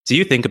Do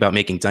you think about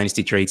making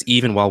Dynasty trades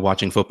even while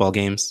watching football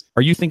games?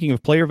 Are you thinking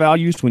of player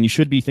values when you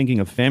should be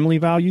thinking of family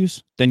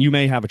values? Then you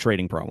may have a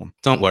trading problem.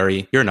 Don't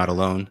worry, you're not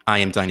alone. I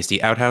am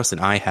Dynasty Outhouse, and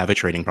I have a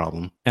trading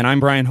problem. And I'm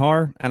Brian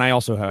Haar, and I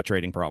also have a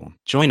trading problem.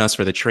 Join us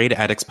for the Trade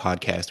Addicts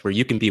podcast, where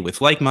you can be with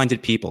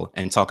like-minded people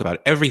and talk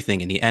about everything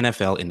in the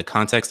NFL in the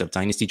context of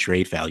Dynasty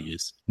trade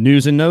values.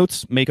 News and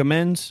notes, make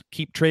amends,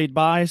 keep trade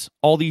buys,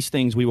 all these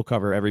things we will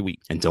cover every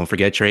week. And don't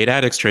forget Trade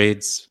Addicts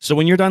trades. So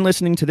when you're done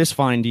listening to this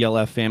fine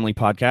DLF family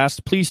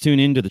podcast, please tune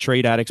in to the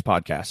Trade Addicts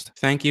podcast.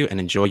 Thank you, and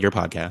enjoy your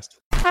podcast.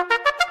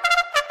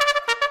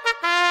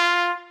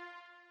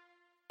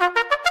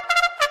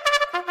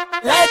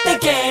 Let the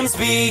games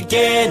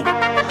begin.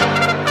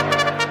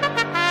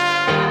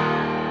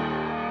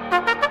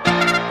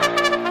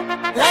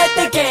 Let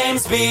the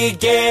games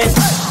begin.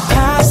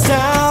 Passed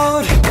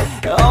out,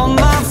 all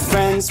my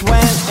friends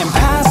went and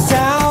passed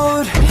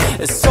out.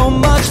 There's so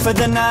much for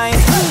the night.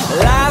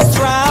 Last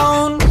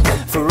round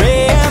for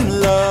AM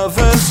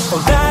lovers.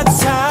 Oh,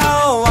 that's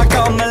how I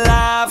come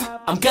alive.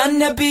 I'm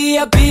gonna be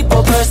a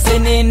people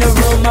person in a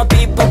room of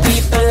people.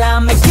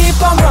 I'ma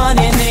keep on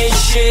running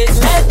this shit.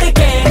 Let the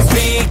games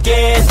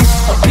begin.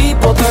 A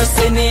people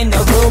person in a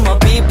room of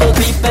people.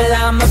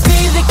 I'ma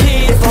be the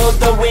kid for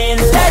the win.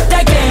 Let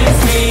the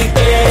games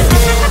begin.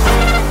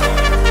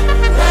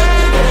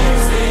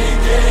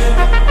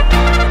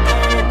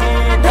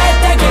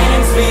 Let the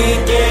games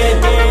begin.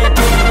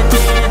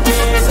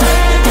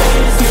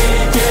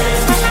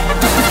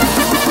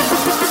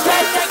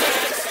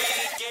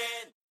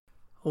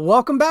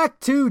 Welcome back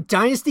to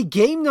Dynasty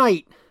Game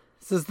Night.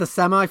 This is the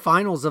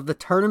semifinals of the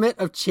Tournament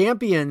of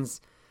Champions.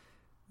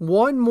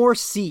 One more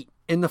seat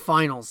in the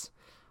finals.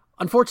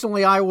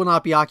 Unfortunately, I will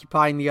not be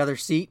occupying the other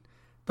seat.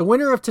 The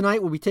winner of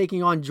tonight will be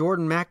taking on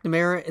Jordan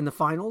McNamara in the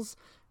finals.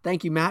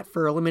 Thank you, Matt,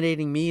 for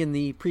eliminating me in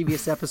the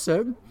previous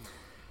episode.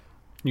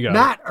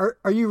 Matt,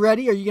 are you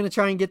ready? Are you going to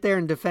try and get there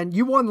and defend?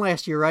 You won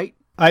last year, right?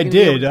 I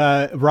did.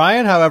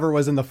 Ryan, however,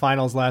 was in the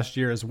finals last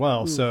year as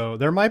well. Ooh. So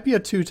there might be a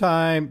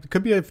two-time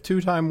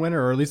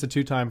winner, or at least a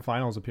two-time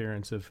finals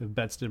appearance if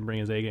Betts didn't bring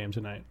his A game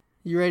tonight.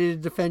 You ready to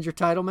defend your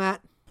title, Matt?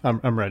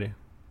 I'm ready.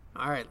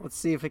 All right, let's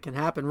see if it can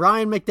happen.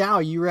 Ryan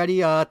McDowell, you ready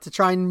to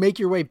try and make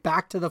your way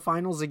back to the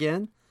finals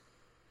again?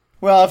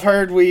 Well, I've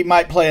heard we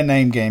might play a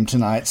name game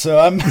tonight, so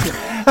I'm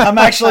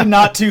actually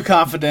not too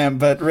confident,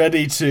 but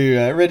ready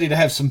to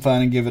have some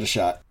fun and give it a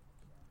shot.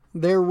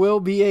 There will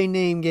be a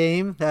name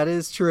game. That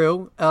is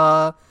true.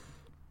 But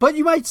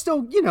you might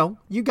still,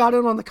 you got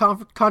in on the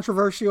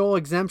controversial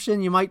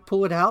exemption. You might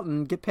pull it out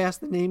and get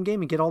past the name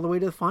game and get all the way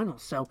to the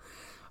finals. So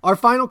our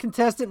final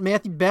contestant,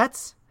 Matthew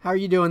Betts, how are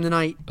you doing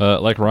tonight?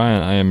 Like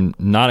Ryan, I am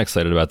not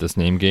excited about this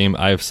name game.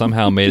 I have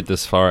somehow made it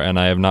this far, and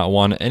I have not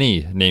won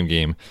any name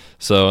game.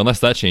 So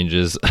unless that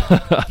changes,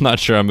 I'm not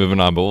sure I'm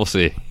moving on, but we'll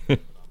see.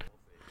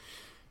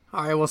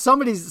 All right, well,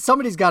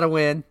 somebody's got to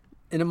win,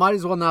 and it might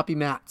as well not be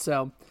Matt,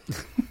 so...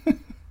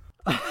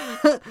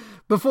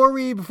 Before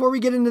we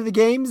get into the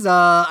games,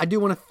 I do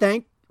want to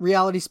thank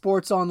Reality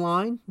Sports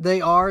Online.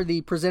 They are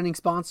the presenting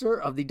sponsor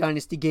of the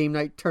Dynasty Game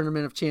Night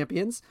Tournament of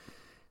Champions.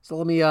 So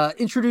let me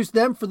introduce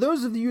them. For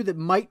those of you that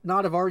might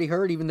not have already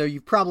heard, even though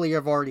you probably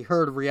have already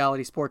heard of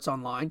Reality Sports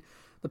Online,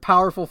 the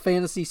powerful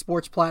fantasy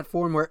sports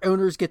platform where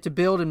owners get to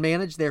build and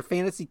manage their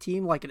fantasy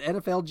team like an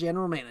NFL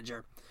general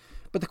manager.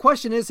 But the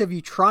question is, have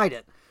you tried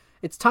it?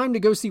 It's time to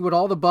go see what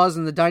all the buzz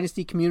in the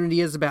Dynasty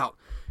community is about.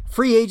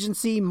 Free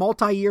agency,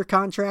 multi-year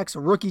contracts, a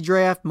rookie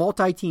draft,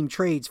 multi-team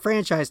trades,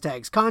 franchise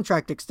tags,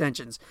 contract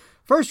extensions,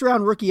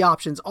 first-round rookie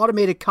options,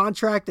 automated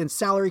contract and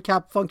salary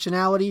cap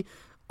functionality.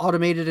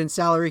 Automated and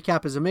salary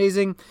cap is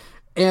amazing,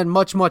 and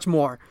much, much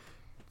more.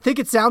 Think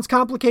it sounds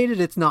complicated?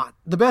 It's not.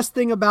 The best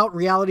thing about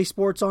Reality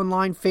Sports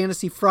Online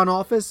Fantasy Front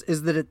Office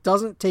is that it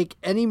doesn't take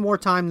any more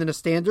time than a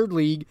standard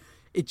league.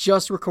 It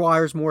just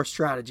requires more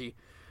strategy.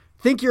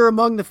 Think you're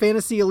among the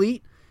fantasy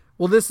elite?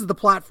 Well, this is the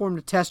platform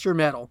to test your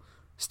mettle.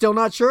 Still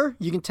not sure?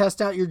 You can test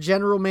out your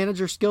general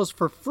manager skills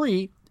for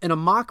free in a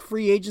mock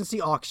free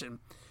agency auction.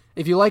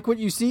 If you like what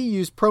you see,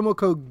 use promo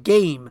code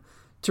GAME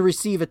to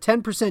receive a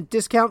 10%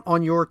 discount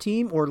on your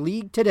team or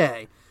league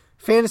today.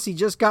 Fantasy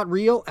just got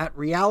real at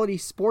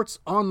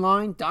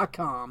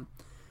realitysportsonline.com.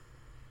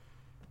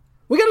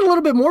 We got a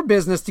little bit more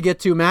business to get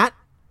to, Matt.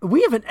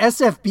 We have an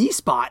SFB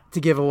spot to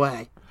give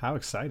away. How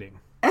exciting.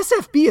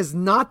 SFB is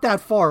not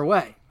that far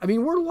away. I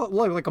mean, we're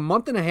like a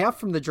month and a half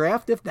from the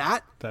draft, if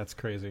that. That's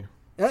crazy.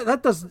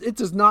 It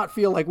does not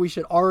feel like we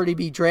should already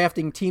be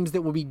drafting teams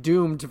that will be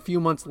doomed a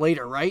few months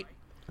later, right?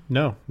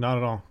 No, not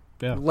at all.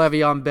 Yeah.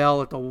 Le'Veon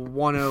Bell at the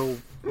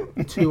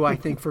 102, I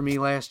think, for me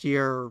last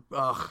year.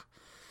 Ugh.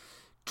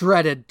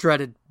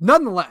 Dreaded.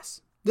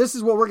 Nonetheless, this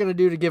is what we're going to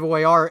do to give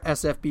away our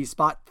SFB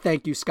spot.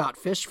 Thank you, Scott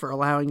Fish, for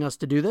allowing us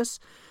to do this.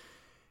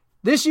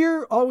 This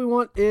year, all we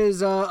want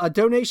is a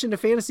donation to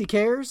Fantasy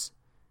Cares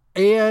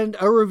and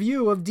a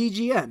review of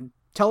DGN.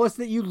 Tell us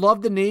that you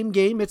love the name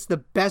game. It's the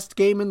best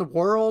game in the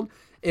world,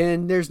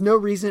 and there's no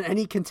reason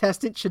any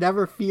contestant should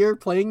ever fear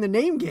playing the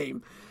name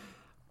game,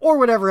 or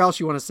whatever else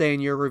you want to say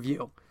in your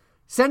review.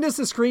 Send us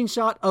a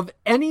screenshot of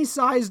any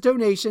size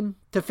donation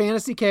to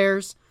Fantasy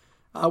Cares,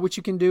 which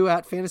you can do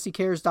at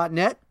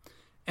fantasycares.net,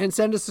 and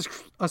send us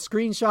a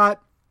screenshot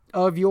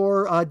of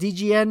your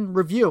DGN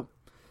review.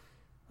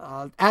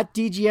 At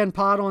DGN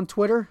Pod on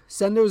Twitter,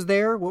 send those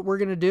there. What we're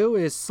going to do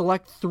is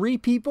select 3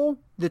 people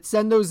that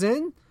send those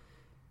in,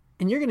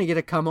 and you're going to get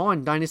to come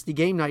on Dynasty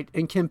Game Night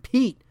and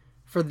compete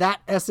for that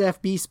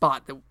SFB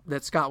spot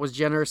that Scott was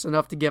generous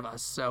enough to give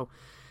us. So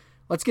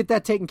let's get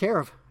that taken care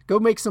of. Go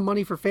make some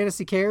money for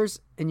Fantasy Cares,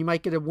 and you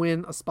might get to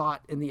win a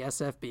spot in the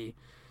SFB,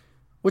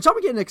 which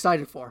I'm getting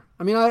excited for.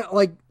 I mean,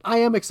 I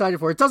am excited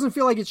for it. It doesn't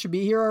feel like it should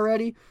be here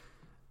already.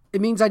 It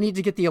means I need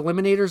to get the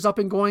eliminators up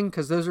and going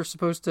because those are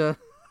supposed to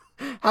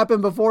happen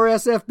before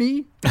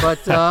SFB. But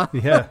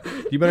yeah,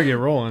 you better get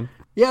rolling.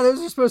 Yeah, those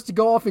are supposed to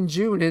go off in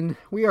June, and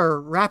we are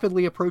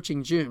rapidly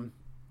approaching June.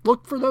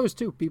 Look for those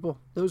too, people.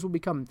 Those will be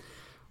coming.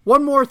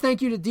 One more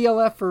thank you to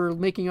DLF for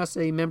making us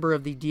a member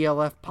of the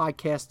DLF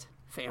podcast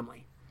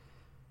family.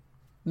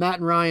 Matt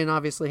and Ryan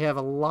obviously have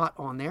a lot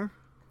on there.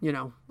 You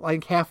know,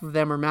 like half of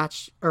them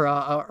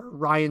are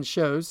Ryan's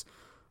shows,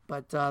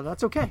 but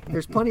that's okay.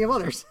 There's plenty of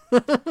others.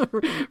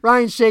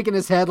 Ryan's shaking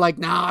his head like,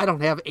 "Nah, I don't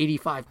have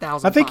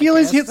 85,000." I think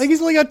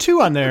he's only got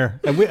 2 on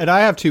there, and I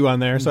have 2 on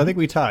there, so I think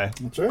we tie.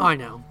 That's right. I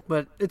know,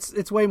 but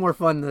it's way more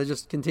fun to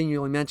just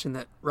continually mention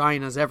that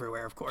Ryan is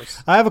everywhere. Of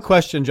course. I have a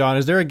question, John.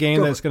 Is there a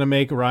game that's going to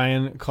make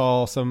Ryan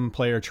call some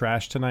player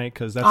trash tonight?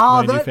 Because that's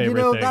my new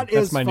favorite thing. That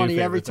that's is my funny. New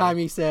favorite Every time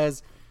thing. he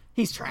says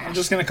he's trash. I'm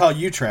just going to call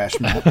you trash,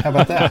 Matt. How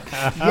about that?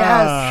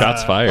 Yes.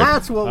 Shots fired.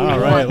 That's what we All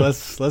want. right,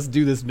 let's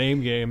do this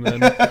name game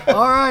then.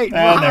 All right.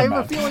 Well, I have never a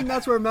mind. feeling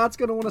that's where Matt's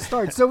going to want to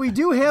start. So we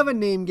do have a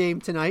name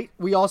game tonight.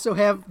 We also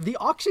have the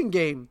auction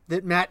game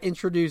that Matt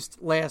introduced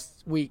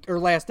last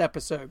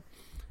episode.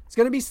 It's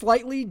going to be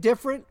slightly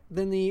different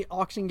than the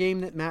auction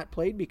game that Matt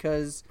played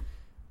because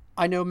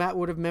I know Matt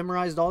would have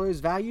memorized all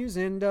those values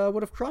and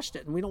would have crushed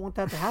it, and we don't want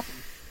that to happen.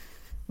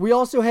 We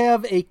also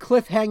have a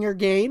cliffhanger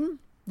game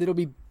that'll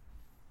be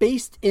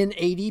based in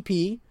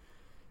ADP.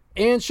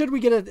 And should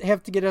we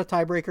have to get a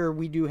tiebreaker,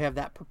 we do have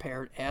that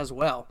prepared as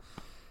well.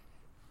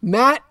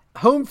 Matt,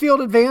 home field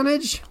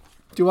advantage.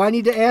 Do I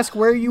need to ask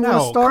where you want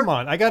to start? Come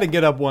on. I got to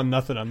get up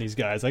 1-0 on these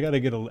guys. I got to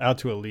get out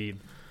to a lead.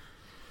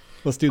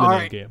 Let's do the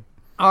name game.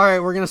 All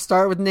right, we're going to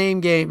start with name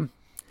game.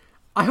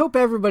 I hope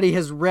everybody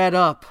has read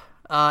up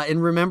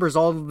and remembers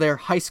all of their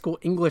high school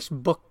English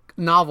book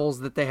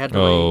novels that they had to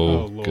read.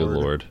 Oh, Lord. good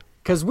Lord.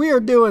 Because we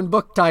are doing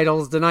book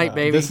titles tonight,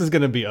 baby. This is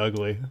going to be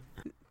ugly.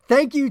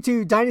 Thank you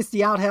to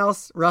Dynasty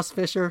Outhouse, Russ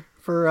Fisher,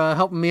 for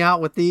helping me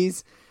out with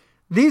these.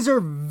 These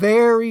are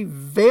very,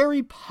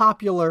 very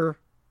popular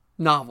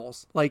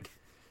novels. Like,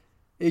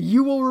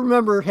 you will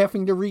remember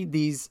having to read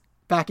these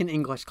back in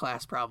English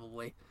class,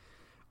 probably.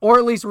 Or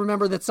at least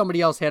remember that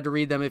somebody else had to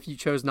read them if you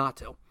chose not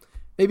to.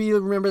 Maybe you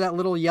remember that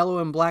little yellow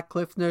and black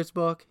Cliff Notes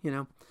book, you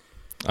know.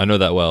 I know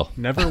that well.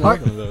 Never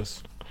read one of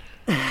those.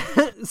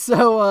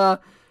 So,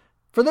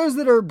 for those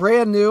that are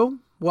brand new,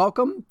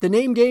 welcome. The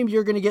name game,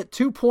 you're going to get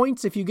 2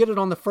 points if you get it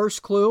on the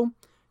first clue.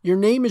 Your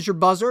name is your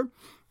buzzer.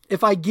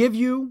 If I give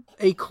you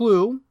a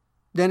clue,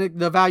 then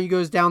the value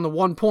goes down to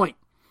 1 point.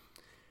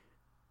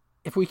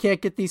 If we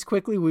can't get these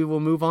quickly, we will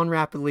move on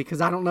rapidly because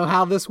I don't know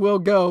how this will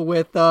go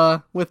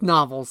with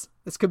novels.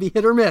 This could be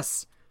hit or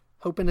miss.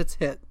 Hoping it's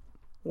hit.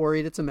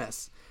 Worried it's a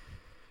miss.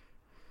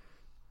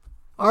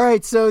 All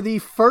right, so the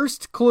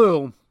first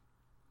clue,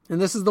 and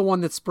this is the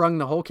one that sprung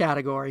the whole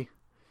category.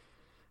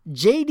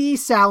 J.D.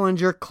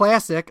 Salinger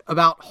classic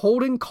about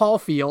Holden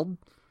Caulfield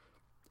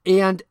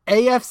and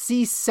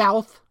AFC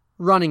South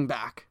running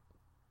back.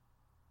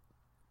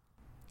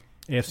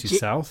 AFC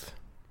South?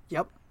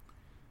 Yep.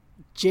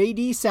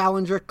 J.D.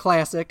 Salinger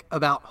classic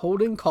about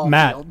Holden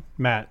Caulfield.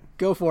 Matt.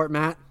 Go for it,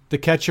 Matt. The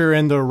catcher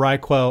in the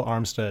Ryquell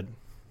Armstead.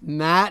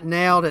 Matt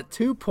nailed it.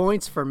 2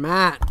 points for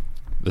Matt.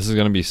 This is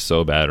going to be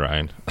so bad,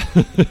 Ryan.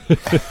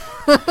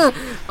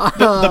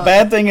 The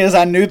bad thing is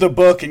I knew the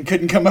book and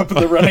couldn't come up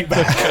with a running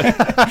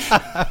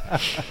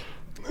back.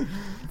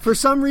 For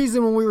some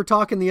reason, when we were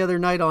talking the other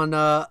night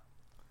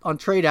on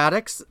Trade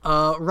Addicts,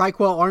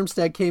 Ryquell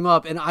Armstead came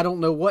up, and I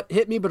don't know what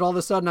hit me, but all of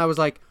a sudden I was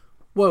like,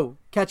 whoa,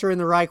 catcher in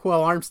the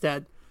Ryquell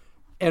Armstead.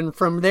 And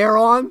from there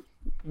on,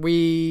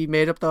 we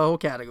made up the whole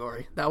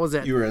category. That was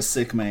it. You were a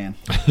sick man.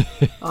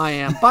 I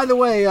am. By the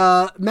way,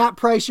 Matt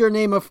Price, your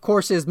name, of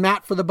course, is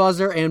Matt for the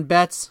buzzer, and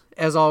Betts,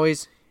 as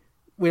always,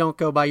 we don't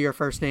go by your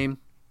first name.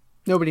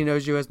 Nobody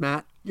knows you as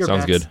Matt. You're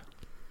Sounds Betts. good.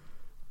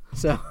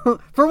 So,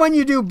 for when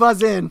you do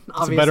buzz in,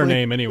 obviously. It's a better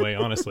name anyway,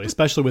 honestly,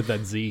 especially with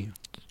that Z.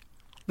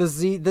 The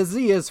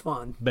Z is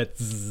fun.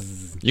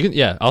 Betz. You can,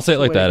 yeah. I'll say it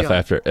like Way to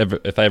that go.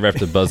 if I ever have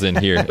to buzz in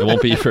here. It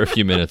won't be for a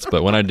few minutes,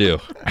 but when I do,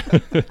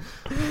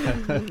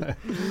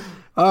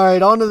 All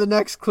right, on to the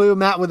next clue.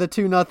 Matt with a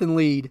 2-0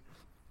 lead.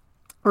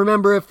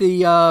 Remember, if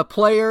the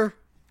player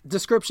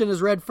description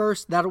is read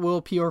first, that will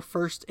appear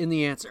first in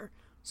the answer.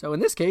 So in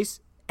this case,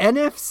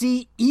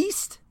 NFC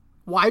East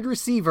wide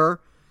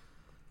receiver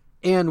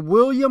and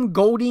William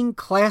Golding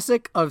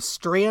classic of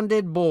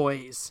Stranded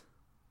Boys.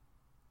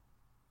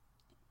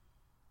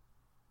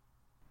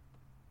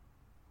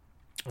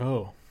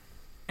 Oh.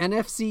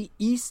 NFC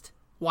East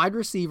wide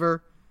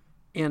receiver,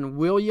 and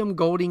William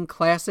Golding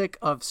Classic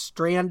of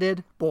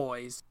Stranded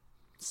Boys.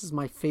 This is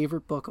my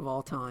favorite book of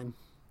all time.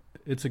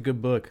 It's a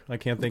good book. I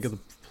can't think of the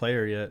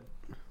player yet.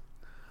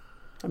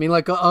 I mean,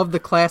 like, of the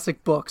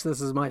classic books,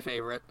 this is my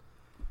favorite.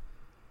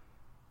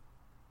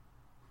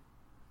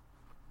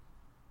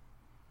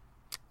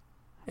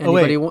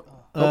 Anybody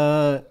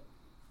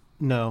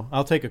No,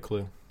 I'll take a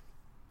clue.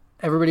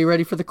 Everybody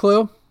ready for the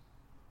clue?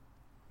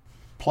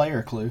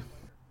 Player clue.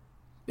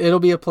 It'll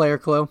be a player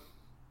clue.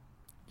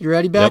 You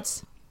ready,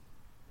 Bets?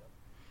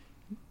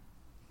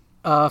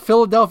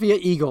 Philadelphia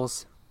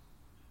Eagles.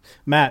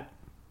 Matt.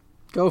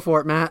 Go for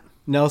it, Matt.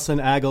 Nelson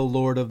Agholor,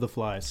 Lord of the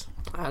Flies.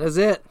 That is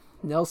it.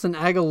 Nelson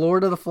Agholor,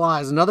 Lord of the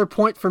Flies. Another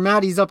point for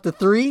Matt. He's up to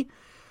 3.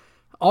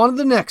 On to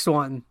the next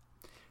one.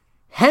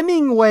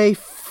 Hemingway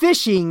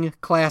Fishing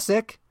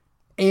Classic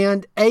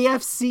and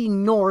AFC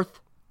North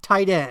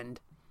tight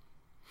end.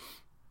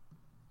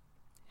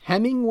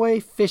 Hemingway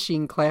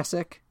Fishing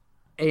Classic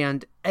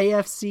and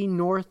AFC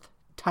North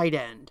tight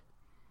end.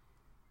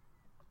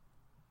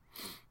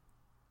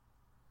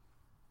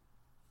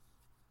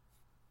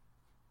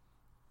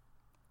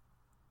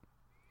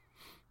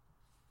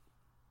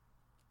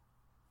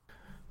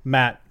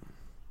 Matt.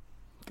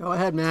 Go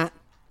ahead, Matt.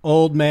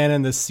 Old Man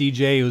and the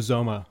CJ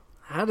Uzoma.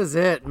 That is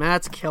it.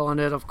 Matt's killing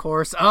it, of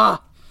course. Can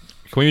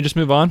we just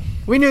move on?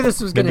 We knew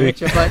this was going to hit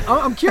you, but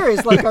I'm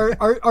curious. Like,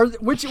 are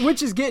which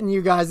is getting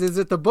you guys? Is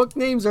it the book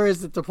names or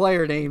is it the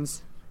player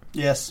names?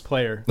 Yes.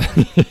 Player.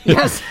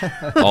 Yes.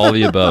 All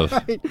the above.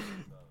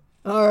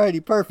 All righty,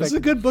 perfect. This is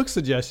a good book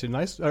suggestion.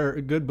 Nice, or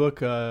good book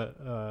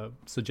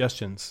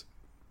suggestions.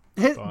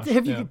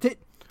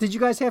 Did you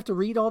guys have to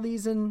read all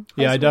these in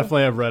high Yeah, I school?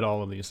 definitely have read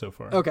all of these so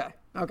far. Okay.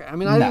 I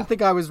mean, I didn't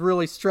think I was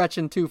really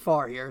stretching too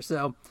far here.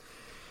 So,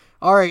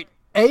 all right.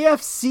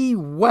 AFC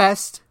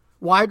West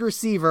wide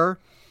receiver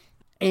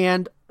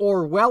and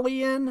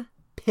Orwellian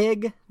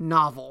pig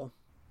novel.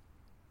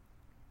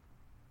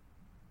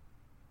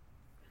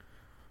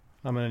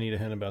 I'm going to need a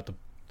hint about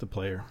the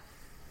player.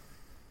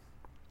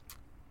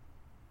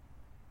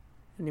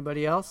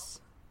 Anybody else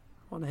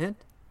want a hint?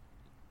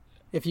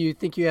 If you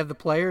think you have the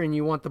player and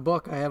you want the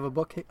book, I have a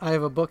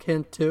book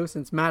hint too,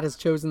 since Matt has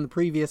chosen the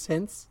previous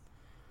hints.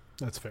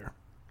 That's fair.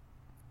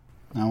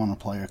 I want a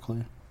player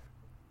clue.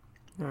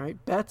 All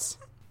right, Bets,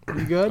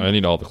 you good? I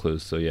need all the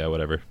clues, so yeah,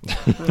 whatever.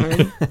 All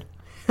right.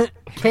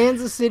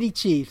 Kansas City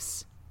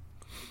Chiefs.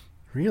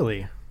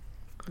 Really?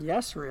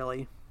 Yes,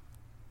 really.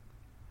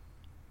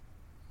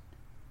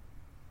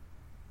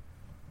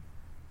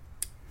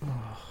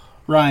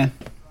 Ryan.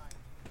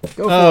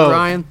 Go for it,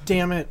 Ryan.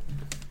 Damn it.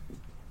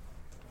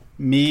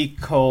 Me,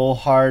 Cole,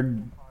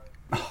 Hardman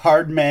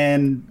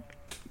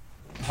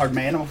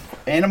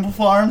Animal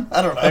Farm?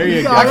 I don't know. There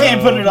you go. I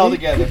can't put it all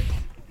together.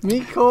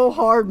 Miko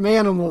Hard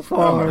Manimal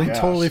Farm. my I gosh.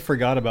 totally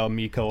forgot about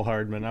Miko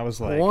Hardman. I was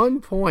like,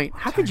 1 point.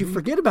 How could you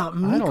forget about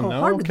I don't Miko know,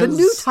 Hardman? The 'cause-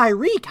 new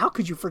Tyreek. How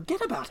could you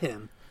forget about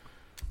him?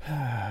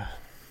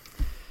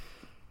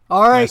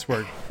 All right. Nice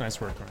work,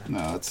 Ryan. No,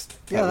 that Yeah, was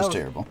that was-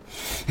 terrible.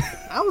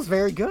 That was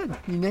very good.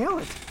 You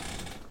nailed it.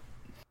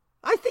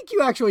 I think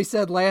you actually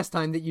said last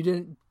time that you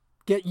didn't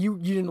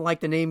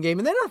like the name game,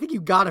 and then I think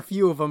you got a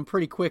few of them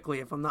pretty quickly,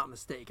 if I'm not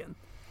mistaken.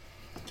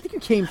 I think you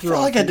came I through. feel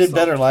on like I some did stuff.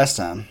 better last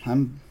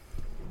time.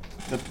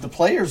 The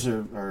players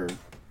are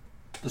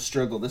the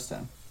struggle this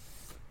time.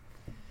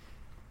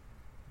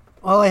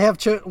 Well,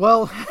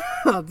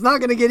 it's not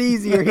going to get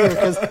easier here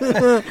because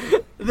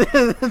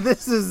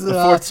this is The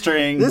fourth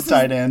string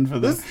tight end for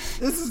this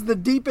is the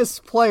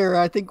deepest player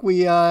I think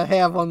we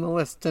have on the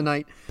list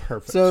tonight.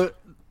 Perfect. So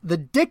the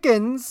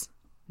Dickens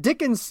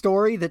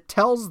story that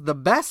tells the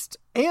best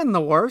and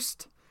the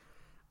worst,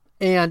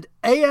 and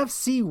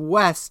AFC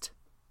West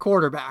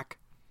quarterback.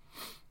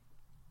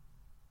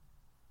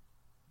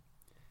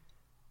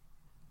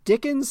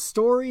 Dickens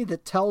story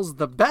that tells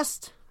the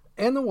best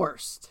and the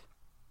worst,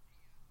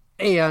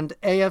 and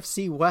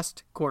AFC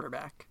West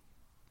quarterback.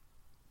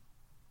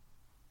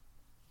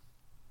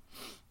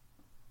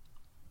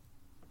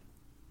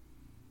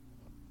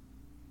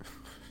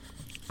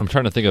 I'm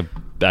trying to think of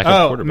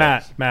backup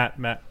quarterbacks.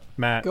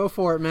 Matt. Go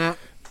for it, Matt.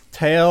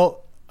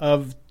 Tale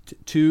of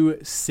Two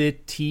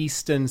Cities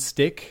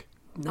Stick.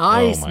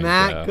 Nice, Oh my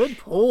Matt. gosh. Good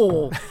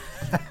pull.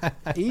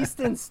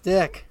 Easton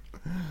Stick.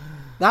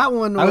 That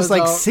one was, I was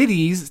like,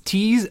 cities,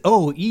 T's,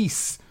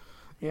 East.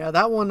 yeah,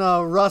 that one,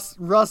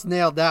 Russ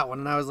nailed that one,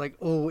 and I was like,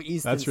 oh,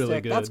 Easton That's really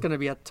Stick. good. That's going to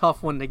be a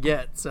tough one to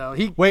get. So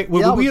Wait,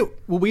 yeah,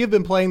 would we have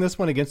been playing this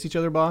one against each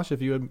other, Bosch?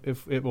 If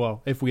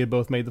we had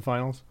both made the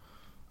finals?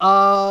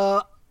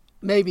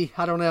 maybe,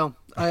 I don't know.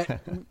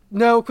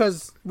 No,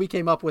 because we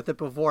came up with it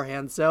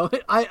beforehand. So the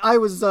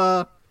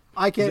Reichwell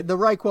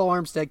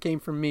Armstead came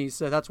from me,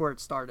 so that's where it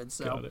started.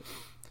 So Got it.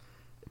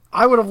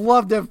 I would have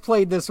loved to have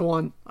played this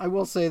one. I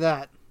will say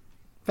that.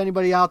 If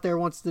anybody out there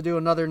wants to do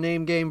another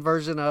name game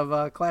version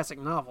of classic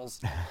novels,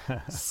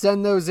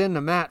 send those in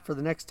to Matt for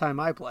the next time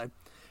I play.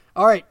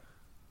 All right.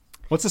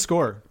 What's the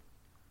score?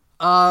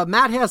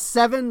 Matt has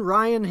 7.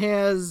 Ryan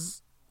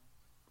has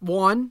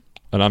 1.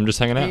 And I'm just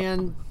hanging out.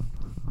 And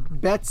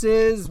Betts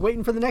is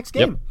waiting for the next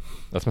game. Yep.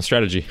 That's my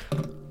strategy.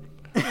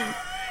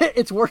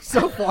 It's worked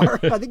so far.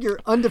 I think you're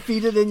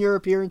undefeated in your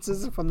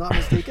appearances, if I'm not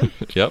mistaken.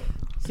 Yep.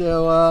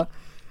 So,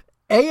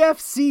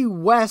 AFC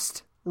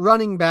West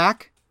running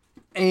back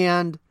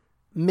and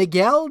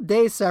Miguel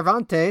de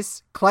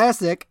Cervantes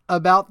classic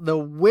about the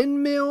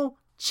windmill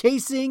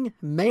chasing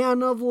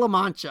man of La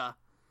Mancha.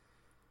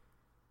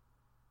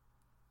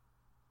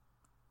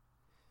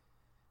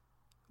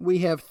 We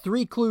have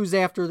three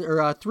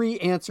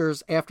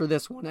answers after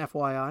this one,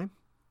 FYI.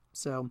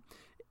 So,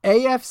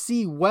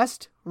 AFC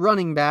West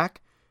running back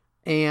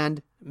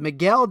and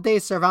Miguel de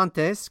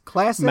Cervantes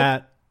classic.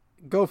 Matt.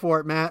 Go for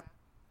it, Matt.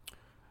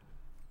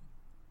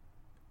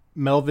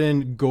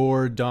 Melvin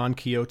Gore Don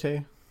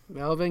Quixote.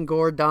 Melvin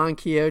Gore Don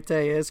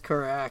Quixote is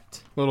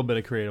correct. A little bit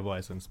of creative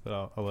license, but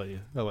I'll let you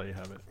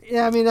have it.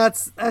 Yeah, I mean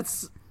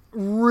that's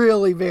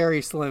really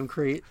very slim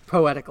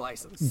poetic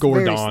license.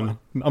 Gordon.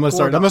 I'm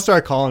gonna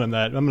start calling him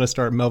that. I'm gonna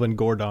start Melvin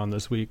Gordon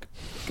this week.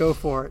 Go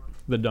for it.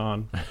 The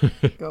Don.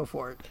 Go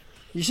for it.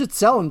 You should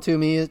sell him to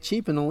me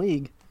cheap in the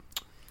league.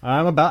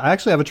 I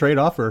actually have a trade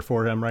offer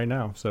for him right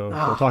now, so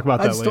we'll talk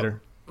about that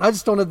later. I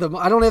just don't have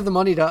I don't have the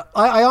money to.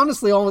 I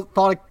honestly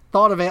thought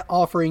of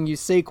offering you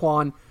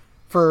Saquon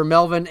for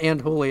Melvin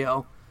and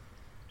Julio.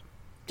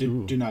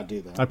 Do not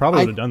do that. I probably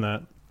would have done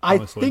that.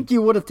 Honestly. I think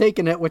you would have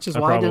taken it, which is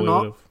why I didn't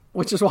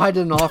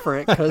offer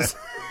it, because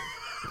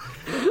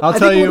I'll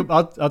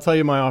tell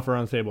you my offer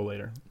on the table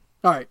later.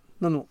 All right,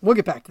 no, we'll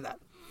get back to that,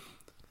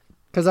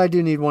 because I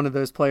do need one of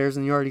those players,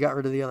 and you already got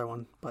rid of the other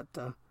one, but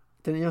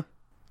didn't you?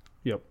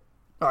 Yep.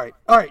 All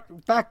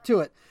right, back to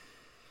it.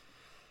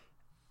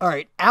 All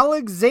right,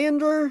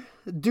 Alexander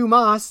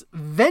Dumas,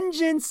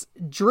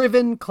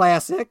 vengeance-driven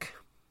classic,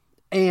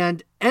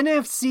 and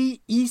NFC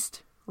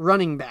East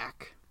running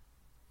back.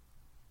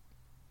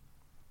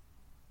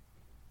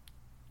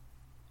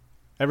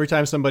 Every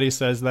time somebody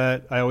says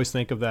that, I always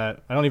think of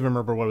that. I don't even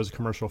remember what it was a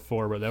commercial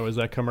for, but there was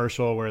that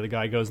commercial where the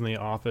guy goes in the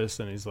office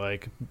and he's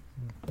like,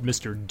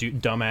 Mr.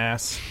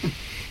 Dumbass,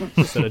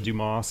 instead of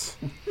Dumas.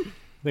 I think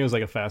it was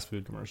like a fast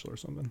food commercial or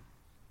something.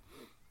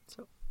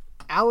 So,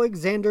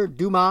 Alexander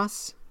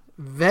Dumas,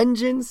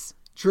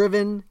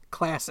 vengeance-driven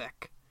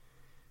classic,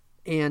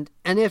 and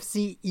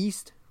NFC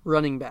East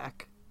running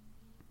back.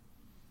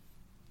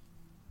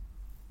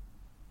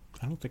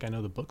 I don't think I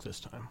know the book this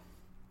time.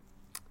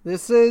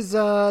 This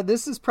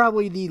is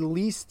probably the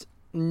least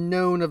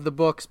known of the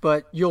books,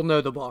 but you'll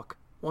know the book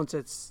once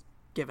it's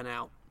given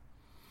out.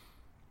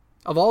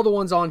 Of all the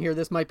ones on here,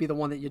 this might be the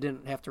one that you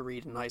didn't have to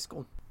read in high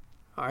school.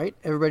 All right,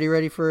 everybody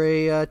ready for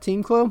a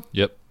team clue?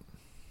 Yep.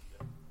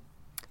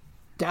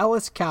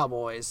 Dallas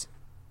Cowboys.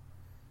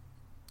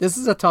 This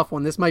is a tough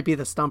one. This might be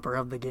the stumper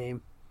of the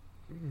game.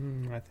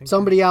 I think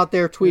somebody out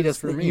there tweet us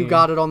that you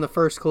got it on the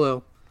first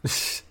clue.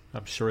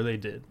 I'm sure they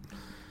did.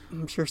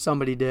 I'm sure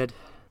somebody did.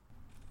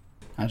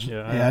 I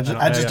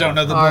just don't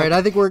know the All book. right,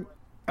 I think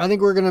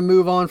we're going to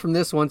move on from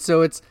this one.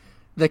 So it's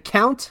The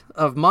Count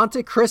of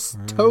Monte Cristo,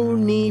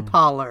 Tony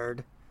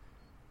Pollard.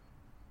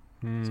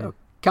 So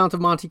Count of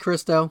Monte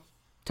Cristo,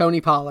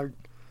 Tony Pollard.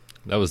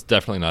 That was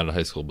definitely not a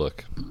high school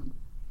book.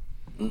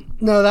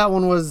 No, that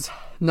one was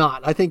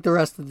not. I think the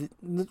rest of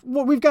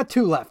we've got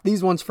two left.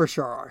 These ones for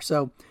sure are.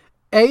 So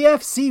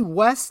AFC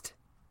West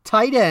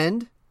tight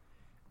end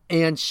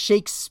and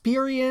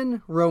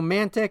Shakespearean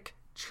romantic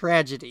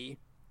tragedy.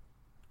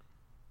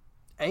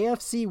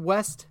 AFC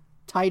West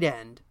tight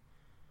end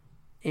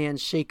and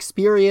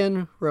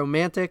Shakespearean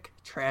romantic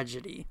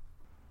tragedy.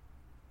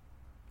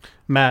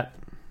 Matt.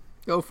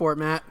 Go for it,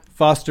 Matt.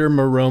 Foster,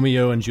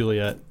 Romeo, and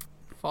Juliet.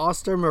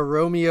 Foster,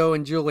 Romeo,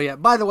 and Juliet.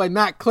 By the way,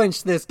 Matt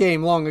clinched this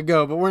game long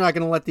ago, but we're not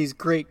going to let these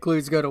great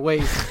clues go to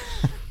waste.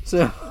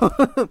 So,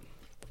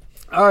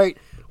 all right.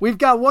 We've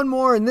got one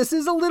more, and this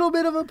is a little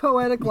bit of a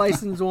poetic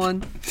license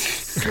one.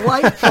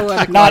 Slight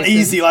poetic Not license.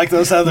 easy like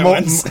those other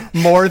ones.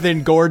 More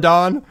than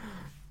Gordon?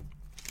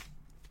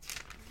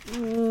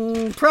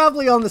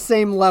 Probably on the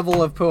same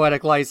level of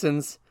poetic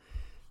license.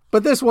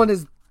 But this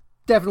one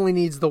definitely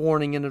needs the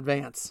warning in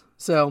advance.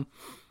 So,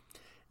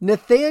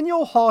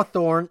 Nathaniel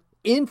Hawthorne,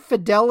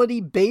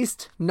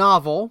 infidelity-based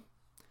novel.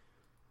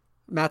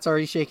 Matt's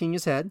already shaking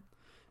his head.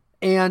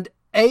 And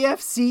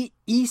AFC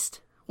East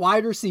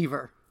wide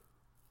receiver.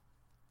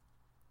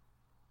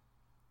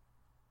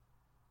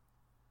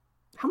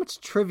 How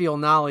much trivial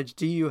knowledge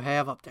do you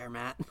have up there,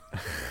 Matt?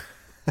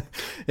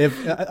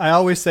 If I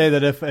always say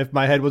that if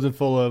my head wasn't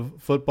full of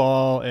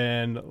football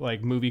and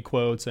like movie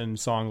quotes and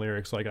song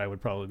lyrics, like I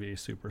would probably be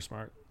super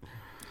smart.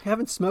 You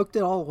haven't smoked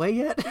it all away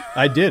yet?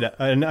 I did.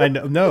 I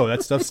know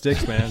that stuff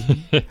sticks,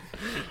 man.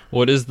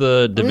 What is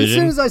the division? As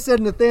soon as I said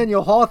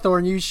Nathaniel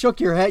Hawthorne, you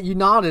shook your head. You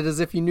nodded as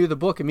if you knew the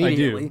book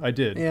immediately. I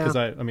did. Yeah.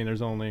 Because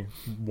there's only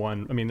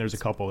one. I mean, there's a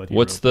couple that.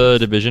 What's the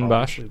division,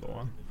 Bosch?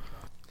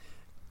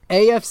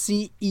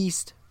 AFC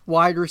East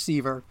wide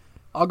receiver.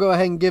 I'll go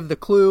ahead and give the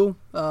clue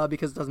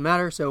because it doesn't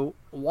matter. So,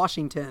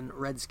 Washington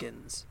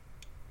Redskins.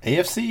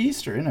 AFC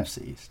East or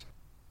NFC East?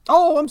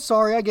 Oh, I'm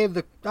sorry. I gave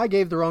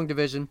the wrong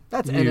division.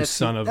 That's You NFC.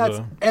 son of That's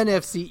a...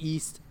 NFC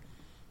East.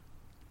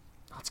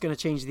 it's going to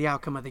change the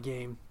outcome of the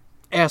game.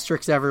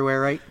 Asterisks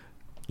everywhere, right?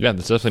 Yeah,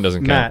 this definitely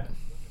doesn't count.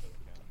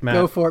 Matt.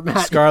 Go for it,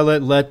 Matt.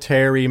 Scarlett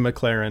Lettieri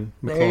McLaren.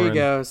 There you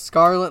go.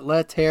 Scarlett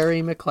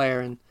Lettieri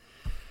McLaren.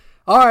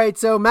 All right,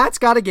 so Matt's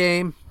got a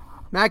game.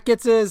 Matt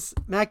gets his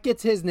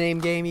name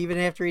game even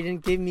after he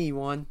didn't give me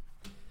one.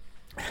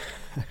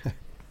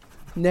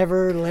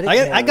 Never let it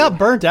go. I got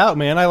burnt out,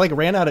 man. I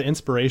ran out of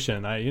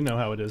inspiration. You know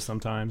how it is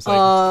sometimes.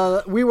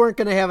 We weren't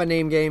going to have a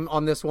name game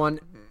on this one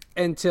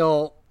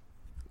until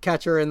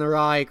Catcher in the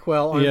Rye,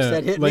 Quell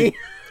Armstead hit me.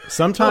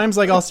 Sometimes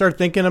I'll start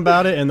thinking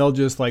about it and they'll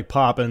just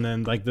pop, and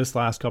then this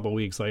last couple of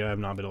weeks I have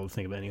not been able to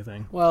think of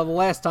anything. Well, the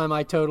last time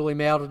I totally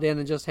mailed it in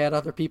and just had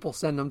other people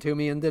send them to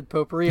me and did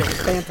potpourri. It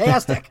was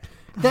fantastic.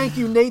 Thank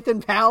you,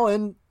 Nathan Powell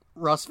and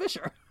Russ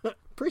Fisher.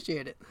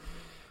 Appreciate it.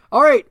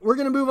 All right, we're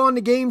going to move on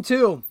to game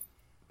 2.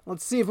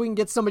 Let's see if we can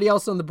get somebody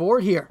else on the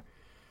board here.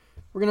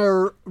 We're going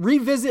to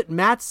revisit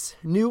Matt's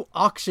new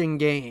auction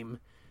game.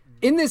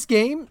 In this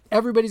game,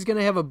 everybody's going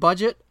to have a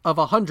budget of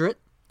 100.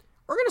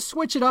 We're going to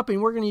switch it up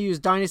and we're going to use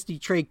Dynasty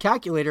Trade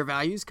Calculator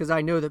values because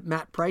I know that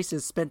Matt Price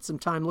has spent some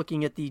time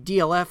looking at the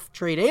DLF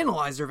Trade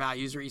Analyzer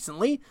values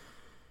recently.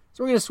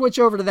 So we're going to switch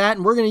over to that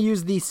and we're going to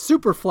use the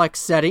Superflex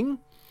setting.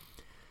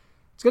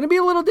 It's going to be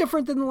a little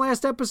different than the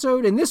last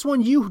episode. In this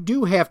one, you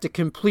do have to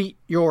complete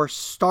your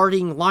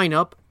starting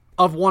lineup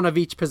of one of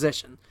each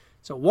position.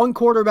 So 1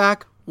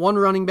 quarterback, 1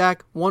 running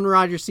back, 1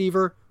 wide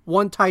receiver,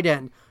 1 tight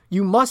end.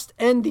 You must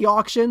end the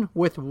auction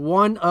with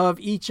one of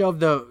each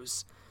of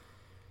those.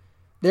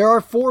 There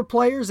are 4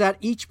 players at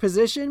each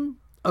position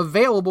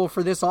available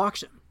for this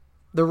auction.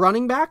 The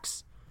running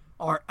backs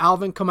are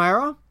Alvin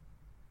Kamara,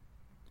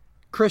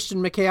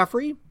 Christian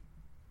McCaffrey,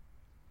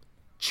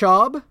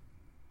 Chubb,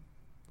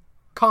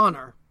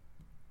 Connor.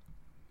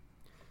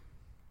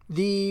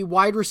 The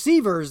wide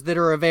receivers that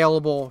are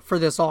available for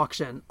this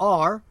auction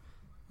are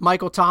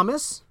Michael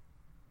Thomas,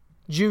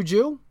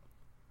 Juju,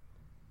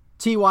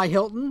 T.Y.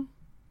 Hilton,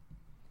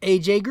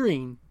 A.J.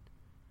 Green.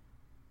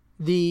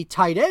 The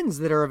tight ends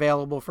that are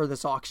available for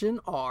this auction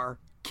are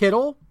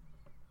Kittle,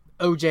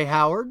 O.J.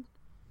 Howard,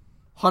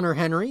 Hunter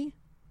Henry,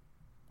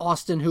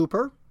 Austin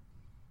Hooper.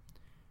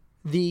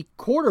 The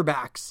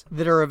quarterbacks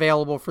that are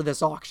available for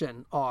this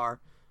auction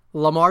are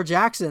Lamar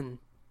Jackson,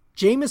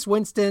 Jameis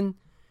Winston,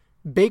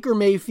 Baker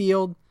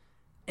Mayfield,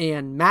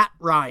 and Matt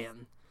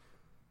Ryan.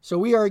 So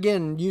we are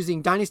again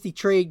using Dynasty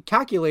Trade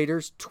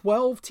Calculator's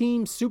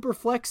 12-team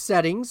Superflex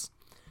settings.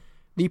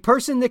 The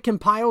person that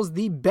compiles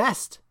the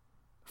best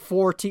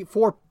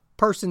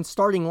 4-person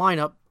starting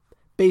lineup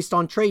based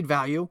on trade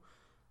value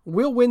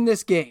will win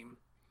this game.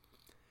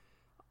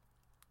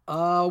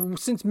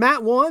 Since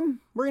Matt won,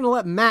 we're going to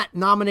let Matt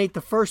nominate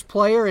the first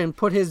player and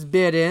put his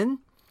bid in.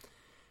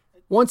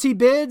 Once he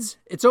bids,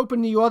 it's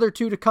open to you other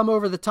two to come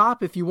over the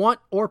top if you want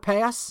or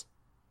pass.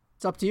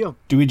 It's up to you.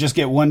 Do we just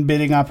get one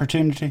bidding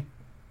opportunity?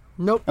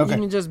 Nope. Okay.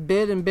 You can just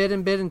bid and bid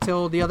and bid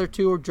until the other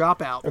two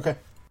drop out. Okay.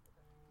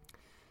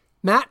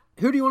 Matt,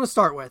 who do you want to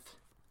start with?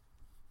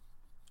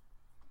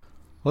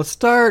 Let's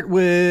start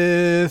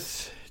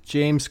with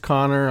James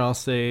Conner. I'll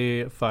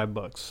say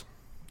 $5.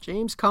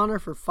 James Conner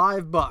for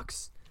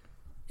 $5.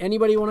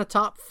 Anybody want to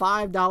top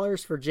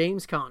 $5 for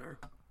James Conner?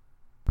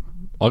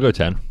 I'll go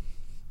 10.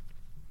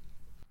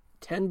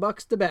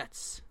 $10 to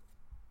bets.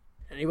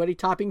 Anybody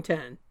topping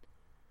 10?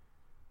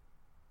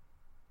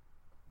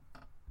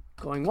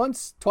 Going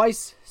once,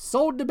 twice,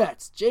 sold to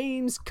bets.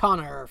 James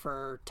Conner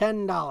for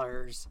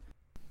 $10.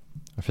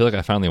 I feel like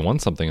I finally won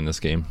something in this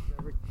game.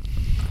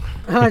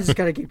 I just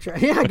gotta keep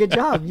track. Yeah, good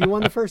job. You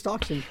won the first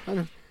auction.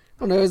 I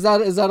don't know. Is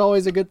that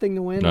always a good thing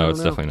to win? No, it's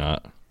definitely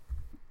not.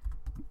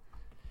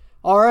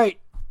 All right.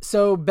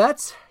 So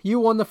bets, you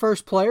won the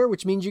first player,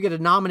 which means you get to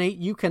nominate.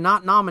 You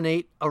cannot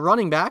nominate a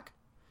running back.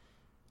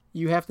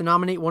 You have to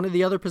nominate one of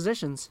the other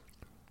positions.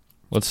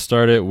 Let's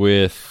start it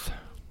with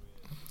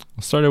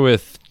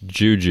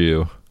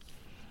Juju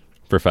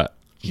for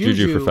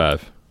Juju for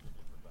 5.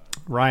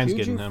 Ryan's Juju.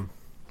 getting him.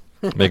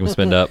 Make him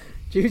spend up.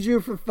 Juju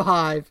for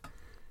 5.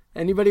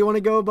 Anybody want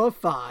to go above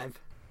 5?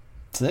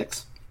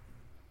 6.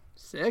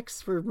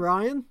 6 for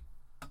Ryan.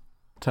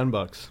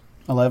 $10.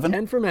 11.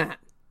 10 for Matt.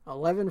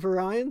 11 for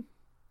Ryan.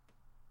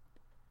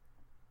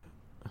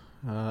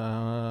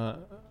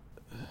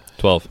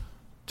 12.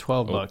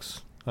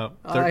 $12. Oh,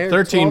 I heard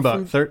 13 12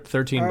 bucks. from-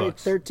 13 All right,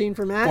 bucks. 13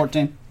 for Matt.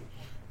 14.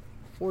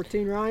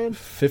 14 Ryan.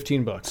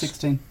 $15.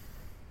 16.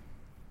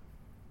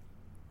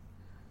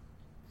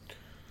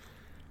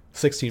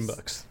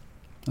 $16.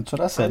 That's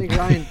what I I said. think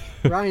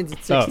Ryan's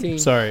at 16. Oh,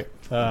 sorry.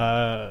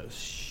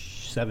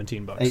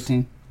 $17.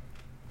 18.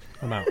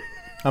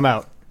 I'm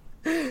out.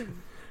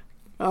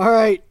 All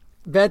right.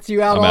 Bets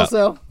you out I'm out.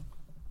 also.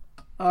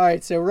 All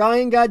right. So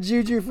Ryan got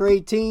Juju for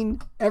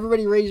 18.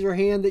 Everybody raise your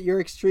hand that you're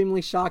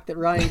extremely shocked that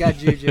Ryan got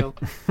Juju.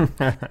 All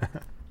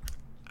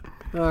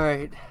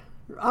right.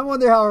 I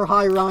wonder how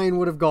high Ryan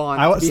would have gone.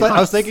 I to be was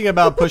honest. thinking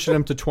about pushing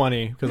him to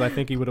 20 because I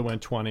think he would have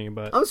went 20,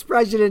 but I'm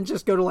surprised you didn't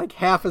just go to like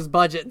half his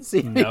budget and see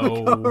if he would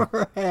go No.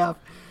 over half.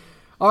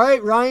 All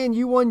right, Ryan,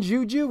 you won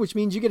Juju, which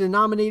means you get to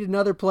nominate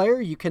another player.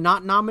 You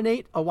cannot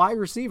nominate a wide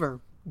receiver.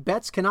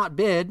 Bets cannot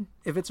bid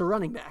if it's a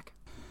running back.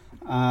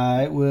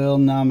 I will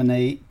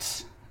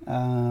nominate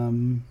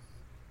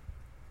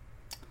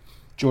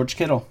George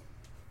Kittle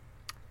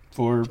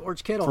for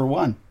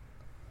one.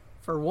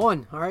 For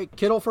one. All right,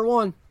 Kittle for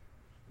one.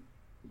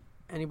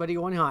 Anybody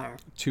going higher?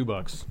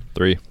 $2.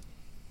 3.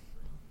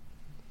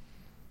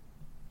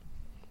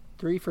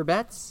 3 for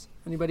Bets.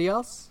 Anybody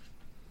else?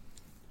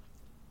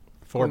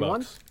 $4.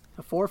 One?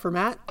 A 4 for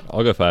Matt.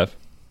 I'll go 5.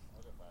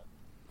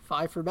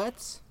 5 for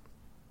Bets.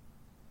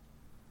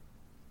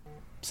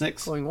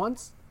 6. Going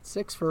once.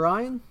 6 for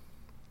Ryan.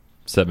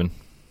 7.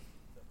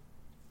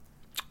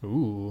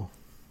 Ooh.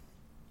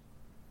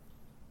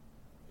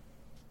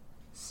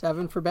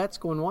 7 for Bets.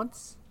 Going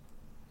once.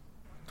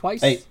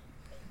 Twice. 8.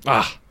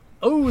 Ah,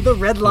 Oh, the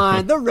red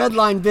line. The red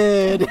line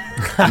bid.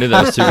 I knew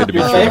that was too good to be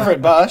Your true.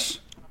 favorite, Bosch.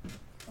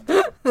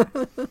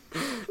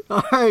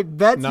 All right,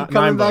 Bets, you Not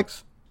coming $9. back.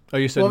 Oh,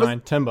 you said What was-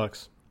 9.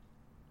 $10.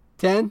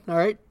 10. All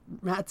right,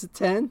 Matt's at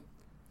 10.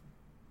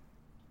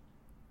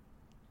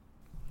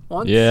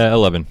 Once. Yeah,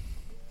 11.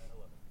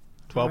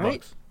 $12.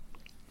 Right.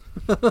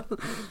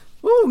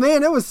 Oh,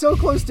 man, it was so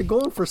close to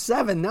going for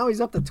 7. Now he's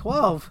up to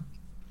 12.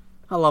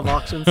 I love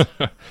auctions.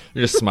 You're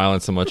just smiling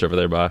so much over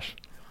there, Bosch.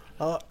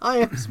 I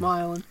am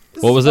smiling.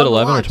 This What is was fun it, to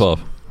 11 or watch. 12?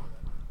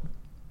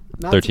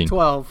 Matt's at 13.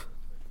 12.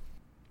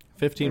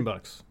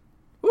 $15.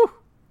 Woo.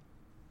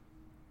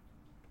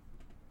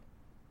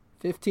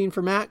 15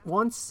 for Matt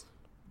once.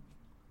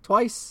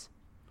 Twice.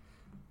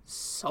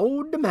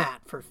 Sold to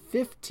Matt for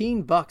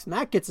 $15.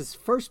 Matt gets his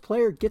first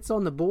player, gets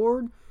on the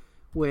board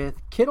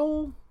with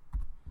Kittle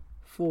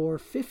for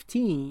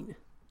 15.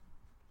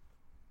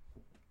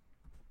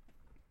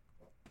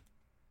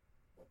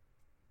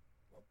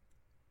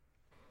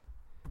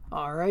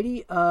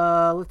 Alrighty,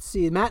 let's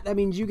see. Matt, that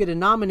means you get to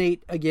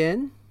nominate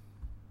again.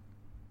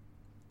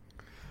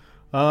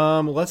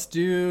 Let's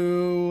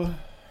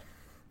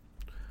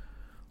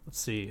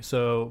see.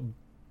 So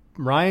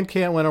Ryan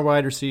can't win a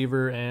wide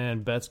receiver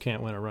and Betts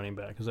can't win a running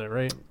back. Is that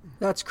right?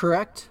 That's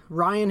correct.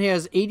 Ryan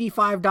has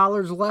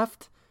 $85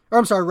 left. Or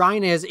I'm sorry,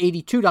 Ryan has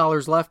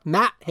 $82 left.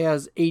 Matt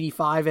has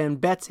 85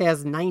 and Betts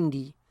has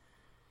 90.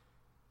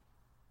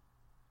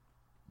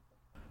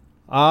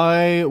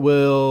 I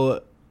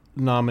will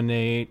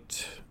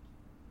nominate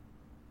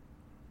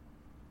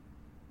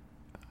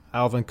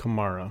Alvin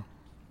Kamara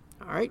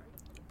All right.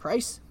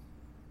 Price?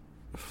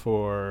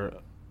 for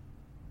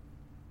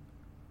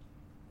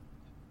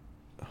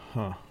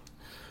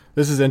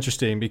This is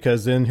interesting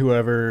because then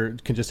whoever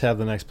can just have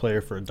the next player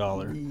for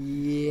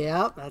 $1.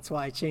 Yeah, that's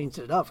why I changed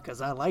it up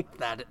because I like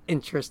that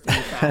interesting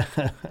fact.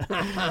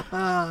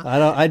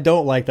 I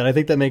don't like that. I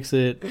think that makes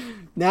it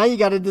Now you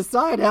got to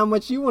decide how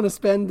much you want to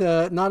spend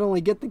to not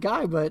only get the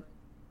guy, but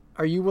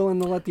are you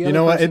willing to let the other you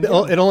know what? person It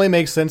go? only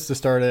makes sense to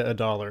start at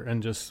 $1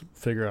 and just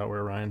figure out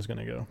where Ryan's going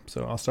to go.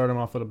 So I'll start him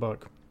off at $1.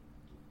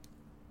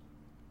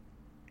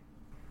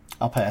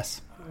 I'll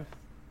pass.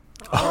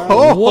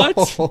 What?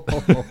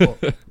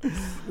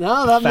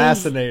 No, that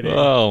Fascinating.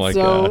 Oh my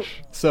So-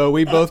 gosh. So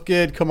we both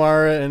get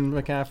Kamara and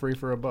McCaffrey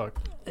for $1.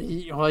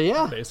 means... Well,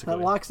 yeah, Basically.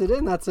 that locks it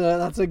in. That's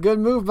a good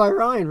move by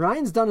Ryan.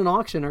 Ryan's done an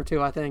auction or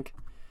two, I think.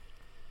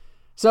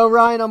 So,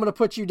 Ryan, I'm going to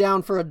put you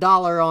down for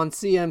 $1 on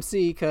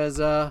CMC because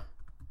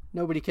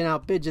nobody can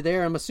outbid you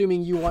there. I'm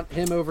assuming you want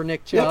him over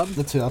Nick Chubb. Yep,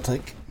 that's who I'll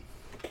take.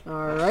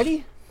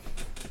 Alrighty.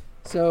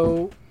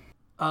 So,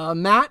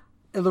 Matt,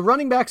 the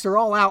running backs are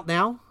all out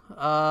now.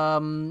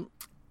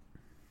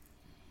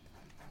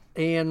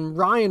 And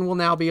Ryan will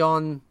now be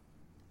on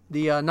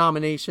the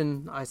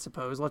nomination, I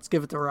suppose. Let's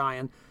give it to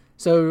Ryan.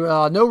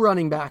 So, no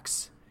running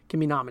backs can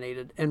be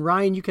nominated. And,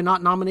 Ryan, you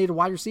cannot nominate a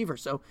wide receiver.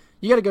 So,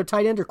 you got to go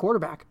tight end or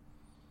quarterback.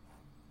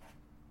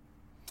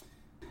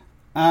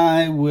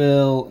 I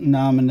will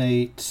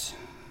nominate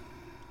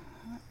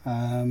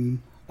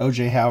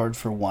O.J. Howard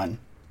for 1.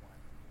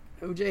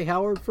 O.J.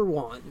 Howard for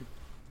 1.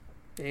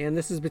 And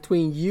this is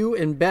between you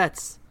and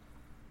Betts.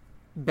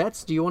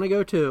 Betts, do you want to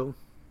go too?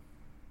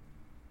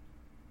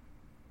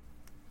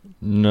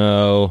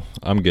 No,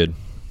 I'm good.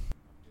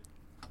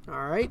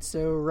 All right,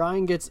 so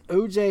Ryan gets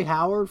O.J.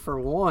 Howard for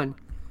 1.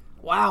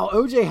 Wow,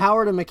 O.J.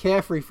 Howard and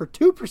McCaffrey for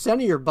 2%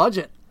 of your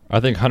budget. I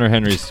think Hunter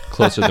Henry's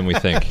closer than we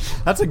think.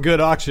 That's a good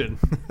auction.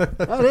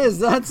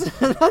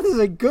 That is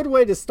a good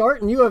way to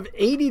start, and you have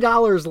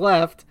 $80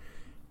 left.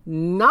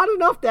 Not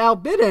enough to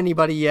outbid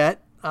anybody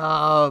yet,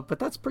 but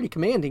that's pretty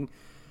commanding.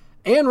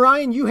 And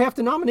Ryan, you have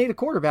to nominate a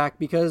quarterback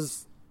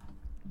because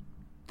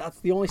that's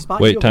the only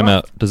spot. Wait, you have time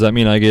left. out. Does that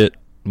mean I get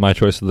my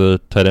choice of the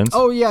tight ends?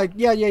 Oh yeah.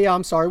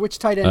 I'm sorry. Which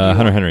tight end? do you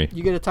Hunter want? Henry.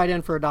 You get a tight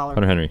end for $1.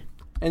 Hunter Henry.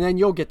 And then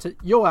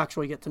you'll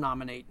actually get to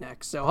nominate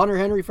next. So Hunter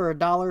Henry for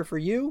 $1 for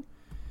you.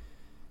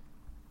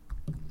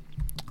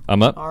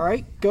 I'm up. All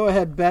right, go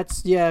ahead,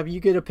 Betts. Yeah, you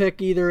get to pick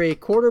either a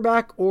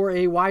quarterback or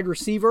a wide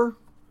receiver.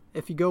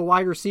 If you go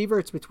wide receiver,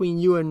 it's between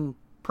you and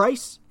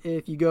Price.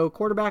 If you go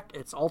quarterback,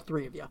 it's all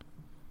three of you.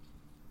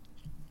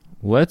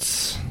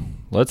 Let's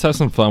have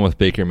some fun with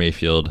Baker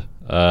Mayfield.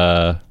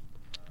 $1.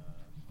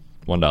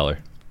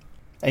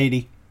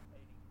 80.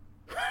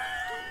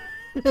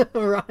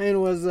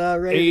 Ryan was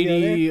ready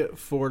to go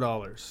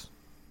 $84.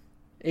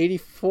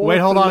 84. Wait,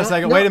 hold on a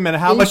second. Wait a minute.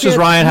 How much does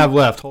Ryan have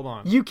left? Hold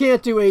on. You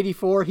can't do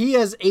 84. He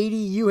has 80.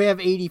 You have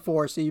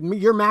 84. So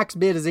your max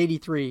bid is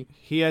 83.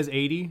 He has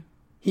 80.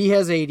 He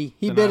has 80.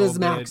 He bid his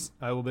max.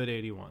 I will bid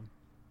 81.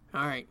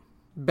 All right.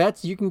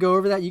 Bets, you can go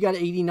over that. You got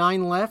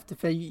 89 left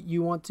if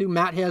you want to.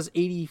 Matt has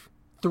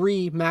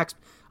 83 max.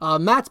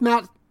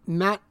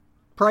 Matt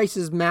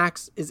Price's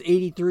max is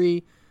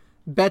 83.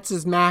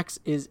 Bets' max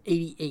is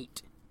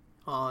 88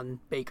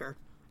 on Baker.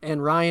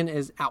 And Ryan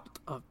is out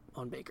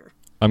on Baker.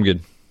 I'm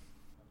good.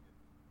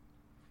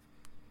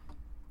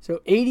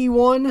 So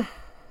 81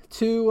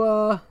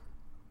 to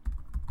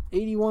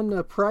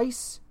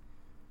Price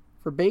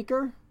for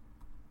Baker,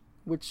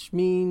 which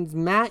means,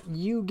 Matt,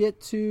 you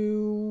get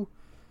to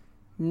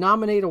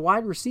nominate a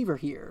wide receiver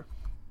here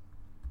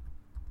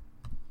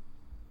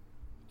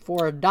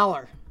for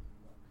 $1.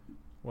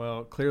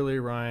 Well, clearly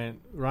Ryan.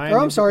 Or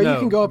I'm sorry, you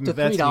can go up to $3.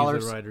 That's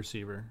the wide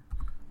receiver.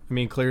 I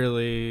mean,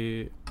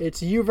 clearly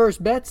it's you versus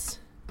Betts.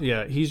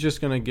 Yeah, he's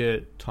just gonna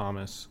get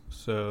Thomas.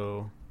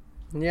 So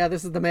yeah,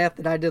 this is the math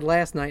that I did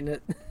last night, and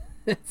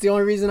it's the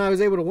only reason I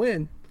was able to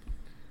win.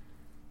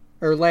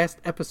 Or last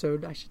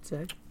episode, I should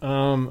say.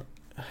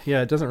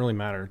 Yeah, it doesn't really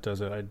matter,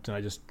 does it?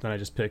 I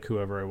just pick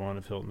whoever I want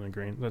of Hilton and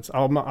Green.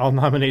 I'll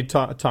nominate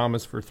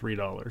Thomas for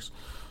 $3.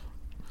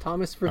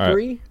 Thomas for $3.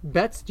 Right.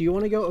 Betts, do you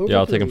want to go over? Yeah,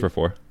 I'll take him for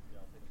 $4.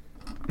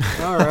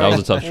 All right, that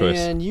was a tough choice.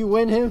 And you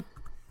win him.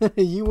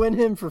 You win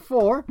him for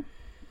 $4.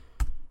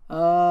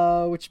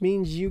 Which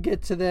means you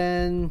get to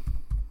then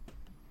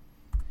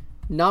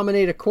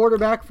nominate a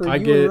quarterback for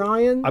and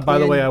Ryan. By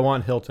the way, I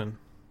want Hilton.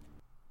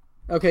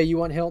 Okay, you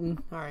want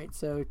Hilton. All right,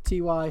 so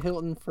T.Y.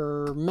 Hilton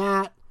for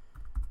Matt.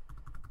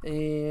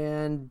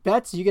 And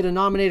Betts, you get to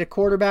nominate a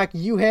quarterback.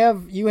 You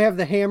have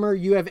the hammer.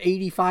 You have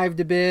 85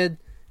 to bid.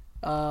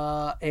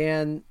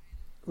 And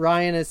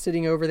Ryan is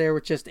sitting over there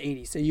with just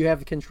 80. So you have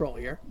the control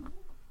here.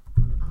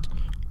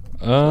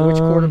 So which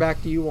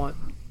quarterback do you want?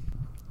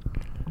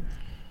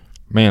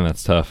 Man,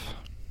 that's tough.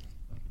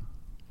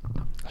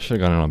 I should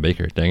have gone in on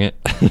Baker. Dang it.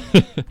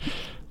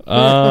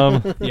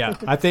 Yeah,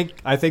 I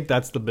think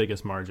that's the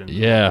biggest margin.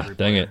 Yeah,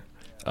 dang it.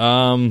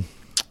 All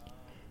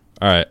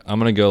right, I'm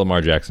gonna go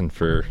Lamar Jackson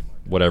for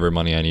whatever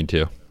money I need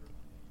to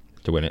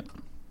win it.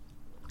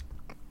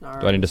 All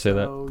right, do I need to say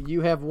that?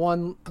 You have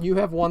one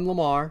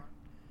Lamar.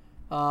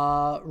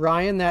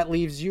 Ryan, that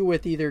leaves you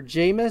with either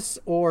Jameis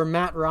or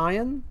Matt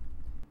Ryan.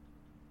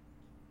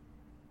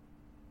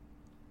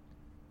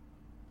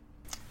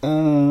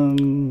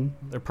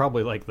 They're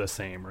probably like the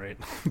same, right?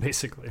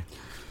 Basically.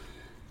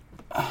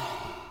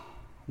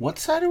 What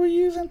side are we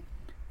using?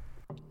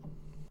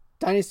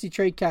 Dynasty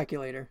Trade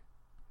Calculator.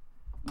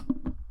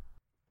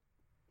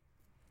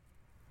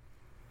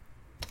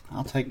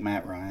 I'll take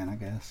Matt Ryan, I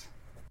guess.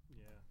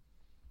 Yeah.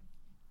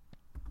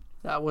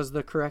 That was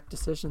the correct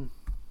decision.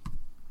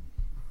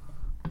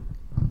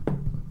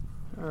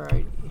 All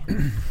right.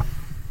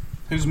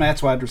 Who's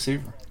Matt's wide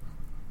receiver?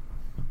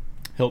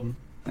 Hilton.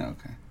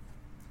 Okay.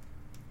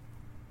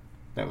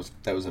 That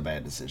was a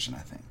bad decision, I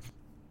think.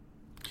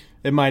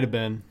 It might have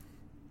been,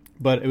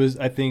 but it was.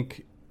 I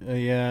think.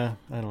 Yeah,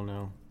 I don't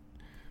know.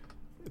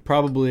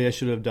 Probably I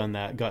should have done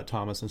that. Got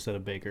Thomas instead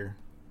of Baker,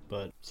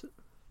 but.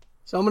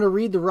 So I'm going to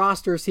read the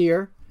rosters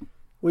here.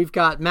 We've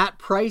got Matt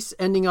Price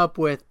ending up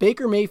with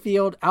Baker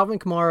Mayfield, Alvin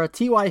Kamara,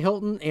 T.Y.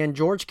 Hilton, and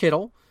George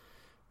Kittle.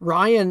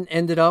 Ryan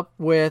ended up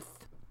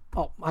with...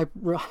 Oh, I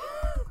wrote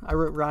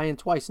Ryan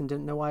twice and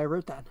didn't know why I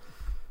wrote that.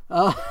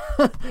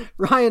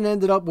 Ryan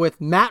ended up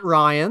with Matt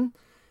Ryan,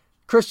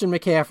 Christian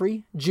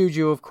McCaffrey,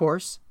 Juju, of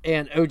course,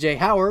 and O.J.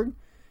 Howard.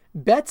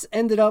 Betts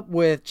ended up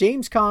with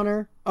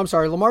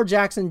Lamar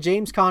Jackson,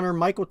 James Conner,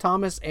 Michael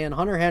Thomas, and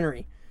Hunter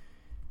Henry.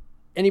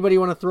 Anybody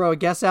want to throw a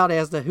guess out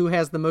as to who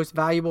has the most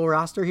valuable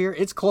roster here?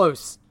 It's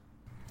close.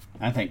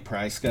 I think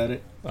Price got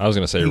it. I was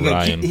going to say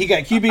Ryan. He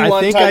got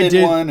QB1, tight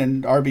end 1,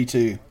 and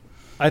RB2.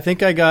 I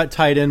think I got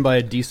tight end by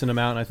a decent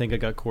amount. I think I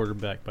got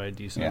quarterback by a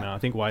decent amount. I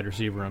think wide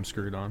receiver I'm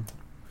screwed on.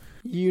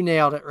 You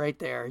nailed it right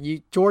there.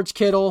 George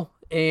Kittle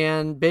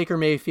and Baker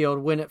Mayfield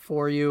win it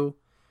for you.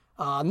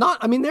 They're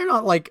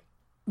not like...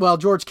 Well,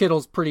 George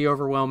Kittle's pretty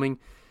overwhelming.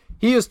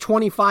 He is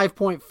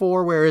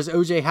 25.4, whereas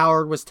O.J.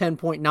 Howard was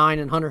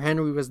 10.9 and Hunter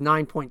Henry was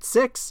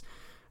 9.6.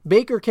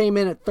 Baker came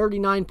in at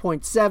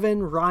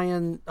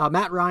 39.7.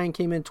 Matt Ryan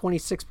came in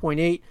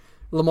 26.8.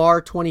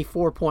 Lamar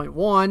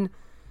 24.1.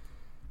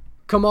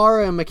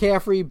 Kamara and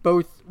McCaffrey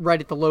both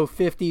right at the low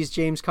 50s.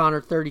 James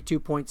Conner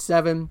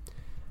 32.7.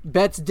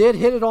 Betts did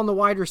hit it on the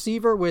wide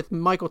receiver with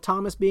Michael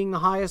Thomas being the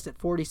highest at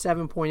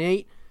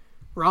 47.8.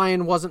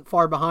 Ryan wasn't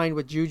far behind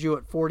with Juju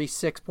at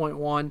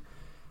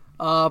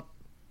 46.1.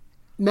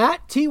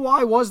 Matt,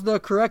 T.Y. was the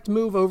correct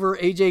move over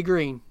A.J.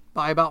 Green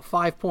by about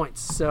 5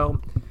 points.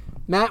 So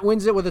Matt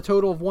wins it with a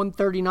total of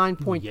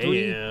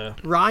 139.3. Yeah.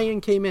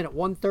 Ryan came in at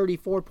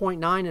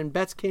 134.9 and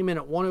Betts came in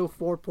at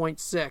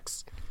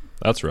 104.6.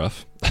 That's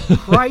rough.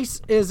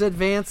 Price is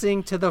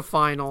advancing to the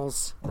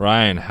finals.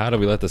 Ryan, how did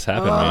we let this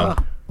happen, man?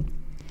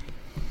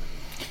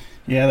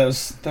 Yeah, that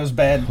was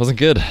bad. Wasn't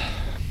good.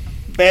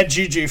 Bad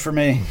juju for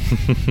me.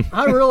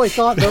 I really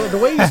thought the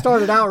way you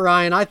started out,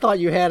 Ryan, I thought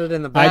you had it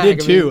in the bag. I did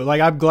too.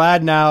 I'm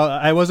glad now.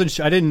 I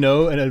didn't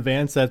know in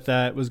advance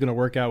that was going to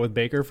work out with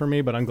Baker for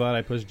me, but I'm glad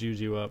I pushed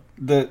Juju up.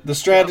 The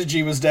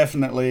strategy was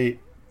definitely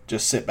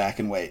just sit back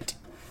and wait.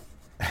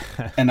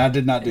 And I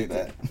did not do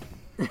that.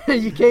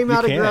 You came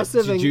out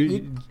aggressive.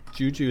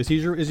 Juju, is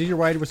he your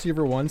wide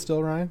receiver 1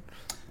 still, Ryan?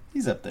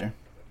 He's up there.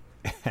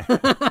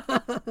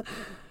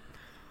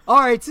 All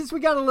right, since we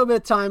got a little bit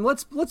of time,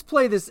 let's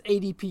play this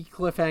ADP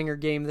cliffhanger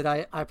game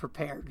that I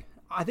prepared.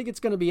 I think it's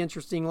going to be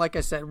interesting. Like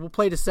I said, we'll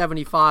play to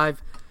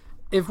 75.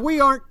 If we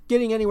aren't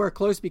getting anywhere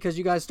close because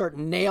you guys start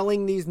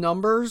nailing these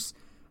numbers,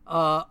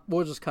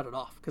 we'll just cut it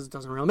off because it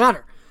doesn't really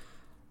matter.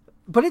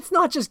 But it's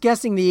not just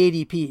guessing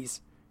the ADPs.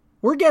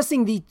 We're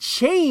guessing the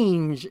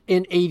change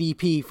in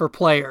ADP for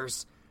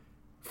players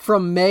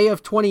from May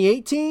of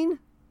 2018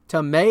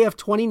 to May of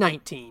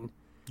 2019.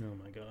 Oh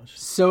my gosh.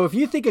 So if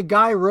you think a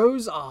guy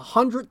rose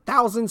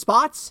 100,000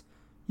 spots,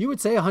 you would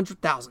say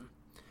 100,000.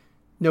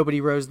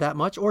 Nobody rose that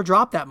much or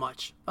dropped that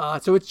much.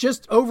 So it's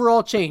just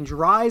overall change.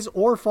 Rise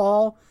or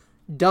fall,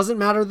 doesn't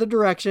matter the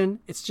direction.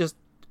 It's just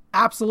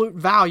absolute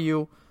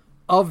value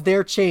of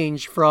their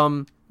change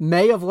from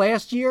May of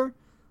last year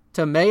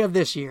to May of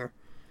this year.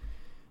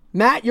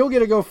 Matt, you'll get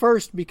to go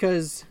first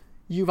because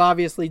you've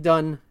obviously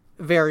done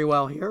very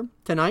well here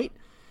tonight.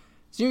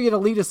 So you get to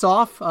lead us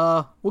off.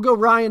 We'll go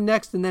Ryan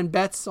next and then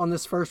Betts on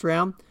this first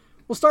round.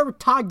 We'll start with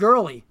Todd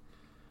Gurley.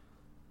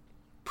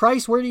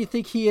 Price, where do you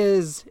think he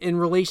is in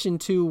relation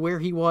to where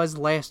he was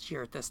last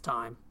year at this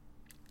time?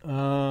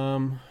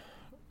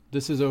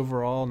 This is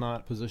overall,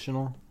 not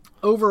positional.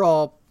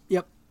 Overall,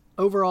 yep.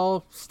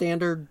 Overall,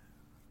 standard.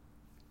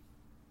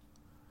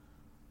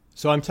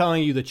 So I'm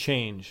telling you the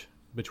change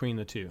between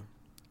the two.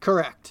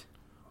 Correct.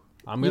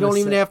 You don't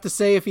even have to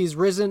say if he's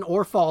risen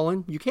or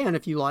fallen. You can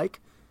if you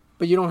like,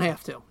 but you don't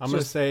have to. I'm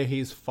going to say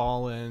he's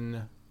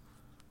fallen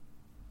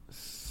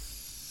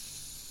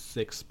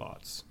 6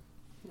 spots.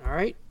 All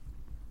right.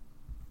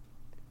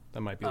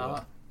 That might be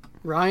low.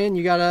 Ryan,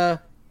 you got a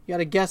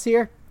guess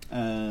here?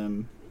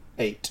 8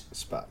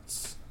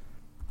 spots.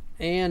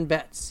 And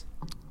Betts.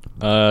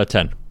 10.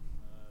 10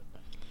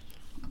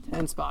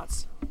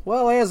 spots.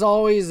 Well, as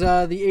always, the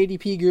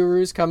ADP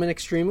gurus come in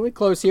extremely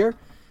close here.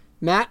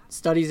 Matt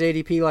studies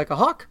ADP like a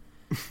hawk.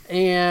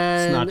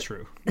 And it's not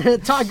true.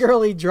 Todd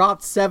Gurley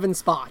dropped 7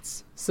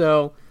 spots.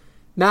 So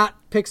Matt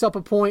picks up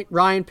a point.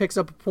 Ryan picks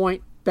up a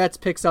point. Betts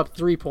picks up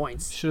 3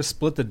 points. Should have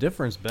split the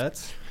difference,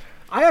 Betts.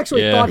 I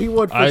actually thought he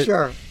would for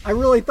sure. I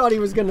really thought he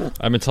was going to.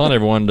 I've been telling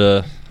everyone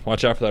to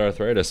watch out for that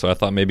arthritis, so I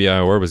thought maybe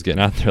our word was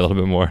getting out there a little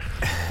bit more.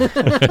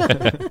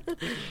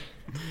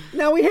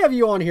 Now we have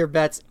you on here,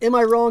 Betts. Am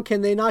I wrong?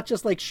 Can they not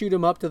just shoot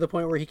him up to the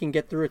point where he can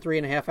get through a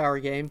 3.5-hour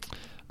game?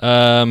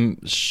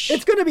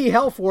 It's going to be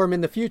hell for him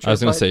in the future. I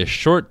was going to say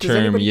short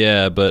term,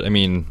 yeah, but I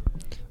mean,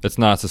 it's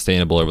not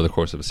sustainable over the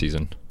course of a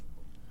season.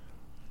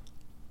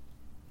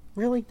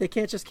 Really? They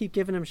can't just keep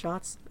giving him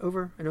shots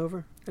over and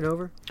over and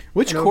over?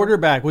 Which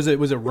quarterback? Was it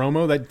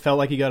Romo that felt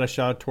like he got a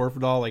shot at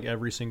Torfdal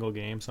every single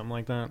game, something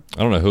like that?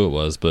 I don't know who it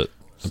was, but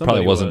it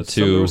probably wasn't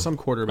too some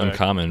quarterback.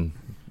 Uncommon,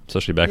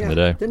 especially back in the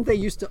day. Didn't they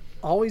used to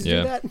always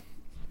do that?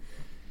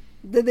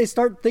 Did they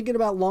start thinking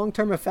about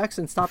long-term effects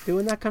and stop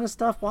doing that kind of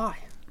stuff? Why?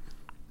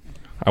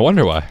 I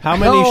wonder why. How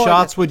many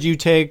shots would you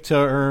take to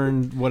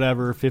earn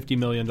whatever $50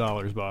 million,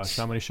 boss?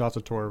 How many shots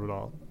at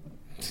Torfdal?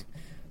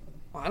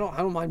 I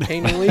don't mind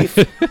pain relief.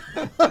 I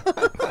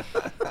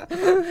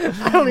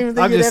don't even think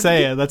I'm just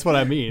saying. That's what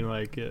I mean.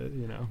 I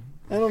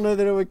don't know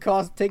that it would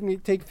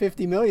take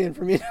 $50 million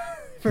for me.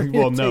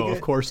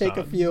 Of course take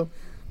not. A few.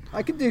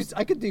 I could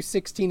do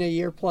 16 a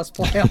year plus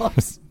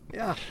playoffs.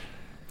 Yeah.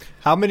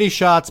 How many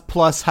shots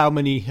plus how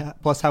many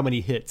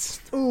hits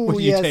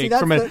would you take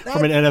from an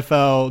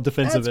NFL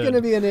defensive end? That's going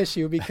to be an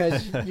issue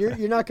because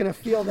you're not going to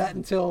feel that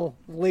until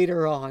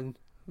later on.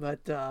 But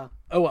oh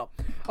well.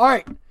 All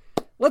right.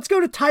 Let's go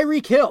to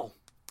Tyreek Hill.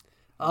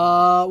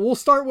 We'll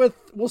start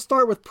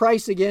with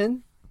Price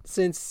again,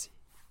 since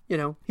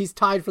he's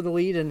tied for the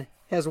lead and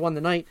has won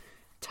the night.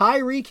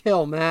 Tyreek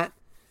Hill, Matt.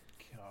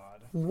 God.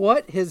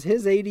 What has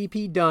his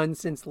ADP done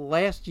since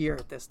last year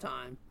at this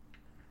time?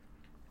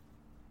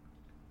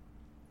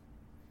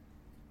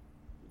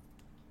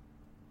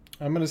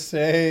 I'm gonna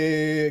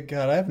say,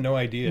 God, I have no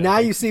idea. Now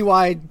you see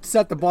why I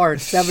set the bar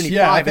at 75.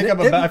 Yeah, I think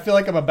I feel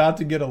like I'm about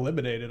to get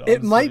eliminated. Honestly.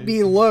 It might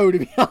be low, to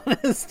be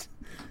honest.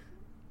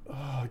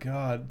 Oh,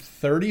 God.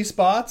 30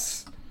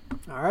 spots?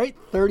 All right.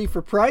 30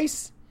 for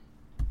Price.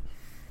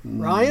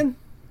 Ryan?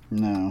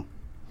 No.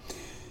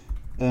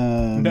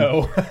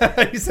 No.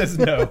 He says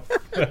no.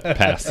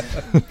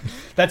 Pass.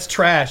 That's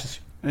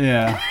trash.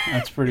 Yeah,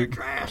 that's pretty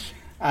trash.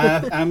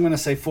 I'm going to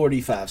say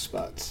 45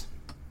 spots.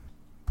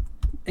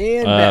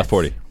 And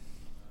 40.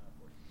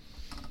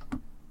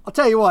 I'll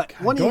tell you what.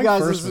 God, one of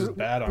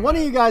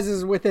you guys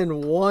is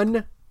within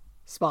 1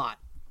 spot.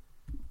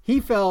 He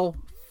fell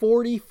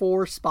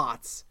 44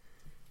 spots.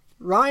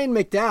 Ryan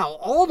McDowell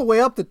all the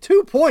way up to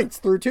 2 points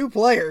through 2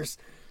 players.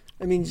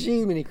 I mean,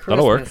 gee, many Christmas.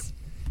 That'll work.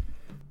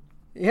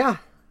 Yeah.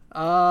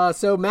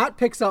 So Matt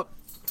picks up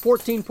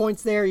 14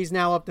 points there. He's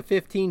now up to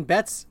 15.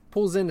 Betts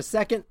pulls into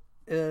second.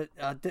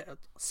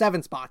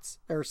 7 spots,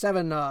 or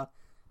 7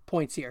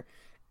 points here.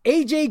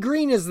 AJ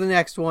Green is the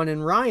next one,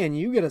 and Ryan,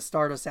 you got to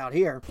start us out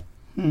here.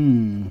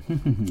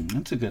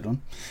 That's a good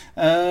one.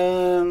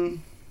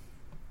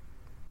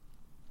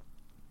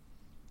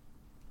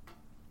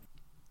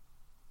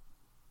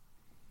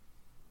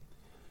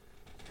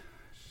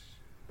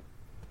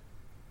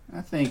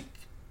 I think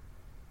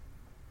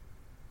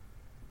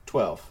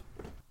 12.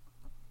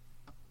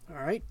 All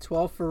right,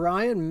 12 for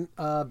Ryan.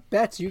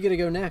 Betts, you get to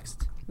go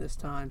next this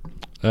time.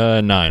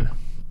 9.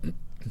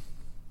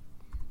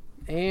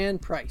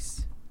 And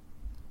Price.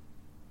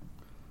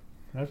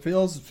 That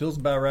feels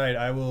about right.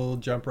 I will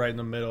jump right in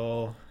the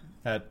middle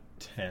at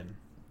 10.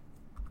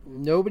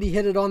 Nobody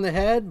hit it on the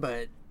head,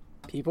 but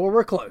people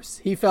were close.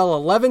 He fell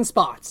 11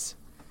 spots.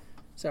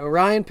 So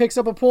Ryan picks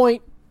up a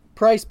point.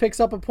 Price picks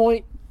up a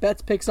point.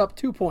 Betts picks up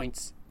 2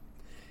 points.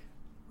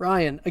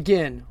 Ryan,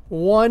 again,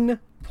 1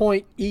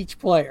 point each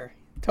player.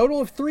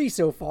 Total of 3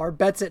 so far.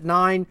 Betts at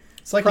 9.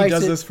 It's like Price he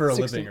does at this for a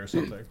 16. living or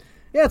something.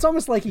 Yeah, it's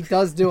almost like he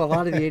does do a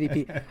lot of the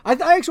ADP. I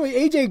actually,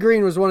 AJ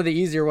Green was one of the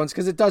easier ones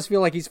because it does feel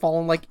like he's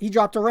fallen, like he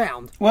dropped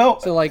around. Well,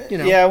 so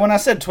yeah, when I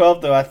said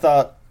 12, though, I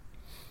thought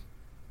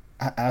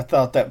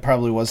that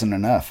probably wasn't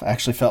enough. I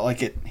actually felt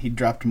like he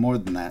dropped more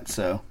than that,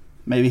 so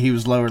maybe he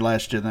was lower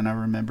last year than I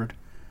remembered.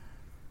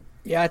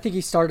 Yeah, I think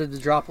he started to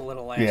drop a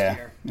little last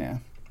year. Yeah.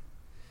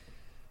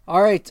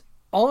 All right,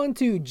 on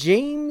to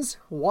James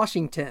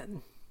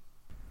Washington.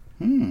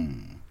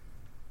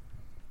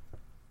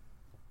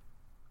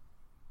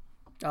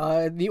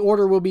 The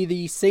order will be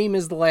the same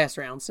as the last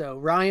round. So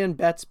Ryan,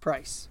 Betts,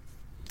 Price.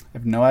 I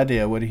have no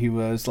idea what he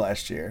was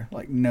last year.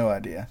 Like, no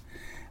idea.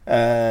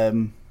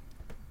 I'm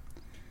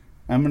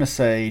going to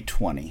say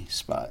 20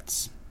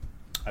 spots.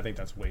 I think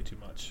that's way too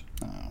much.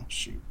 Oh,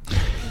 shoot.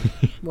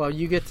 Well,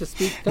 you get to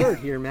speak third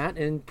here, Matt,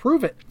 and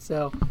prove it.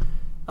 So,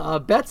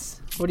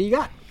 Betts, what do you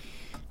got?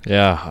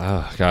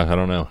 Yeah, God, I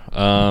don't know.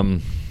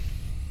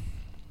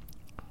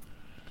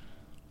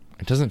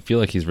 It doesn't feel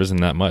like he's risen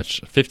that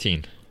much.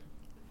 15.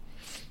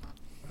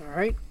 All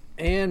right,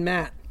 and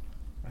Matt.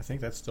 I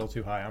think that's still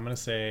too high. I'll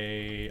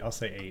say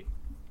 8.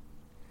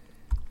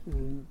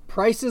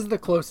 Price is the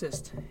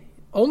closest.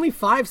 Only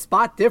 5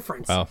 spot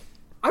difference. Wow.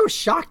 I was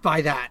shocked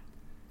by that.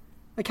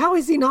 Like, how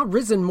has he not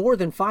risen more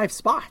than 5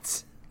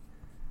 spots?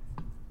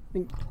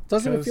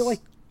 Doesn't it feel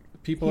like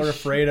people are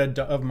afraid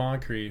of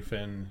Moncrief,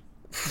 and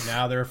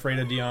now they're afraid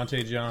of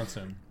Deontay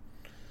Johnson?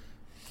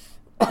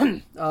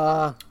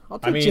 I'll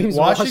take James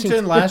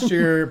Washington last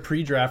year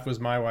pre-draft was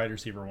my wide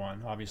receiver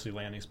 1. Obviously,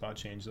 landing spot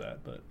changed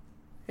that, but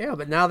yeah,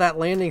 but now that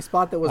landing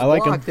spot that was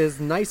like blocked is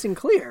nice and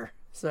clear.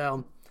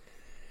 So,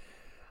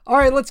 all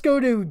right, let's go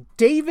to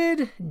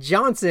David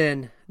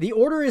Johnson. The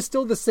order is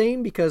still the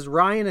same because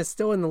Ryan is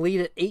still in the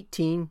lead at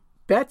 18.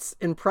 Betts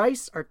and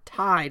Price are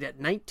tied at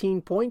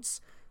 19 points.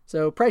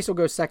 So Price will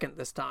go second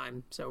this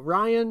time. So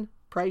Ryan,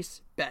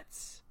 Price,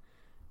 Betts.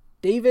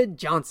 David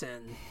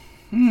Johnson.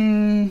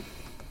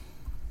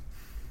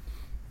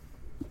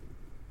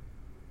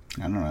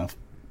 I don't know.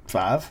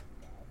 5?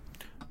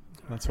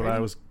 that's what I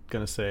was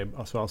going to say.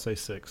 So I'll say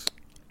 6.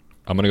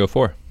 I'm going to go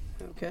 4.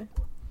 Okay.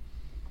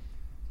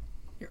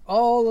 You're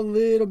all a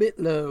little bit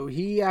low.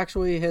 He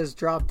actually has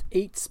dropped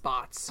 8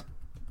 spots.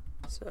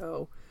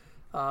 So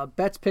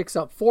Betts picks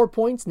up 4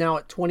 points, now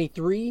at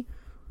 23.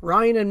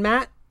 Ryan and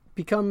Matt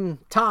become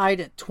tied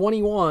at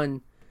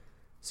 21.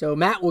 So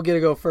Matt will get to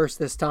go first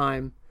this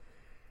time.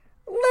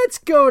 Let's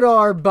go to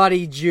our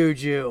buddy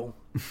Juju.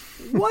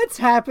 What's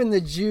happened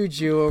to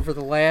Juju over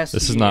the last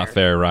This year? is not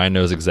fair. Ryan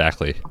knows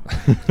exactly.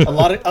 A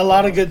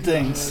lot of good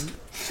things.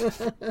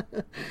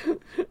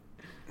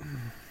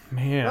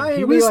 Man, Ryan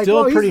he will be was like,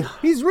 still well, pretty.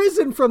 He's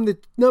risen from the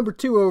number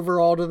 2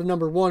 overall to the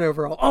number 1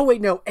 overall. Oh,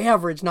 wait, no,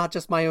 average, not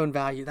just my own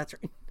value. That's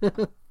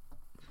right.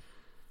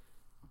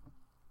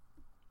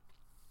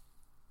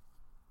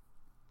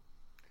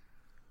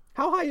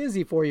 How high is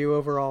he for you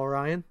overall,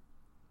 Ryan?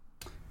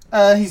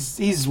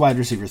 He's wide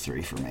receiver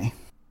 3 for me.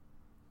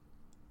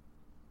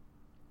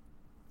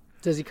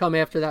 Does he come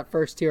after that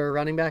first tier of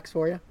running backs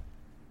for you?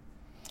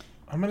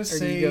 I'm gonna Or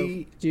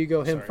say. do you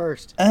go him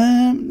first?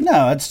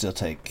 No,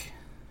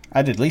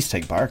 I'd at least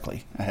take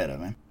Barkley ahead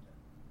of him.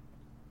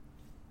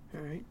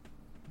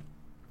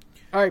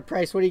 All right,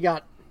 Price, what do you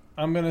got?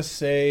 I'm gonna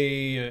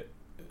say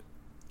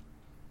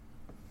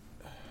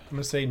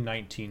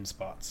 19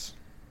 spots.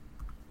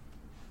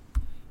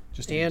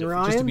 Just And just to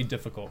Ryan? be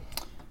difficult.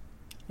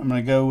 I'm going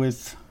to go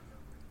with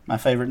my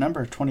favorite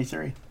number,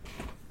 23.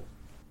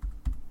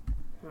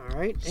 All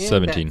right, and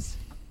 17. Betts.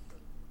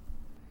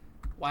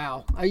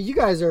 Wow, you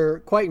guys are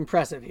quite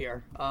impressive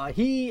here.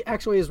 He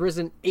actually has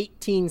risen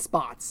 18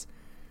 spots,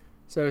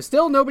 so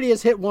still nobody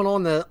has hit one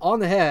on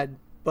the head.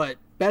 But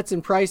Betts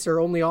and Price are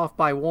only off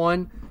by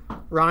 1.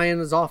 Ryan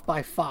is off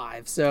by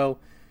 5. So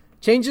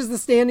changes the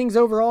standings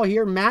overall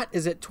here. Matt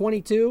is at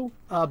 22.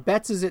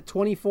 Betts is at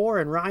 24,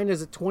 and Ryan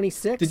is at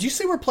 26. Did you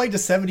say we're playing to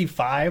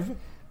 75?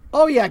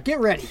 Oh yeah, get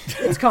ready.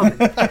 It's coming.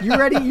 You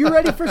ready? You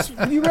ready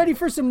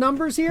for some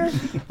numbers here?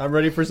 I'm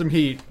ready for some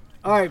heat.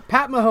 All right,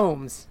 Pat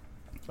Mahomes.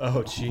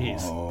 Oh,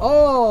 jeez.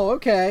 Oh,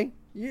 okay.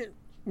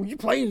 Were you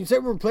playing? You said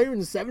we were playing in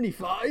the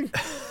 75?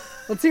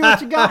 Let's see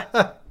what you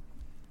got.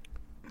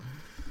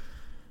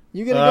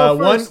 You gonna go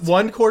first?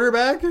 One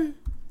quarterback?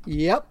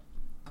 Yep.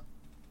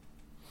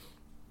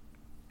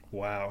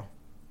 Wow.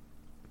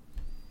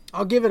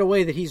 I'll give it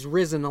away that he's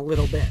risen a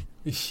little bit.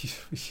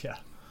 Yeah.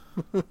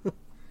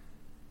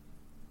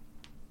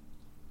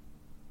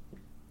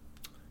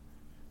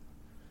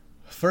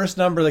 First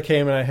number that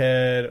came in my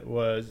head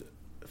was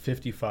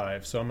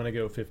 55, so I'm going to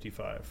go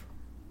 55.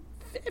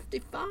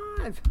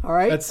 55. All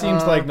right. That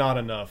seems like not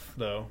enough,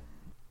 though.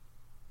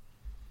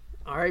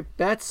 All right,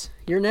 Betts,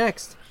 you're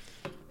next.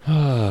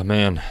 Oh,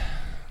 man.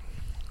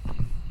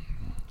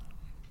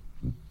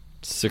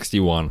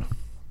 61.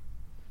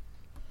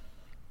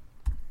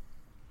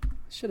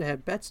 Should have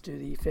had Betts do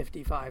the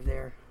 55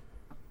 there.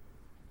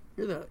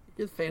 You're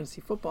the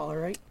fantasy footballer,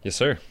 right? Yes,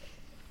 sir.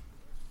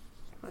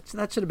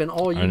 That should have been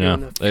all you I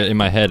know. In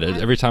my head,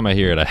 every time I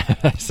hear it,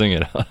 I sing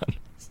it out.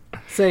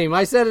 Same.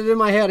 I said it in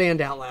my head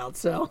and out loud.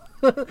 So,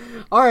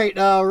 all right,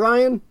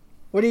 Ryan,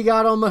 what do you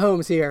got on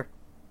Mahomes here?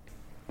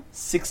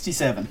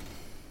 67.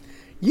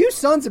 You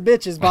sons of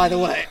bitches, by the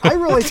way. I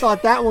really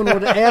thought that one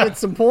would have added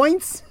some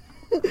points.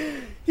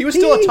 He was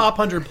still a top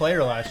 100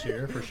 player last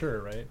year, for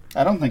sure, right?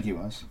 I don't think he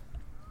was.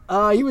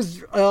 He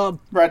was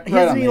right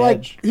on the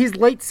edge. He's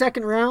late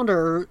second round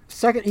or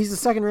second. He's a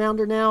second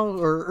rounder now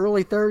or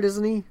early third,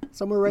 isn't he?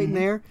 Somewhere right in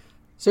there.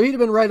 So he'd have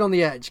been right on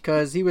the edge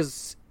because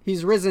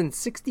he's risen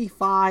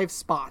 65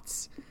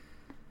 spots.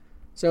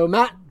 So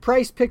Matt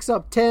Price picks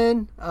up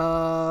 10.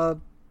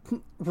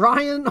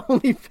 Ryan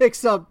only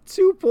picks up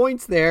 2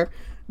 points there.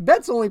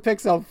 Betts only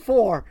picks up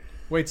 4.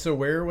 Wait, so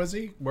where was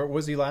he? Where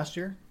was he last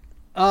year?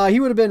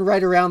 He would have been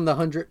right around the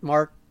 100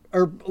 mark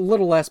or a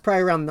little less,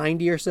 probably around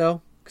 90 or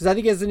so. Because I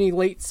think isn't he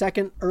late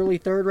second, early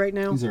third right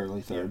now? He's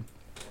early third.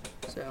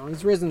 So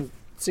he's risen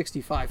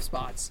 65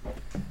 spots.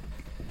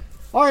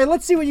 All right,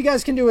 let's see what you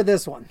guys can do with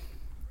this one.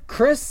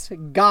 Chris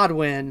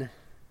Godwin.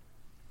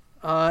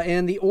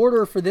 And the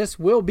order for this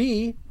will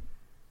be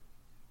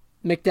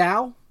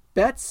McDowell,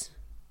 Betts,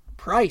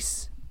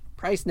 Price.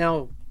 Price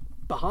now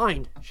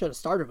behind. Should have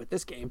started with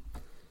this game.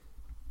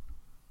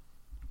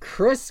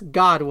 Chris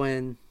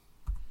Godwin.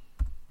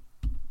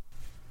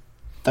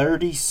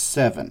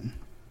 37.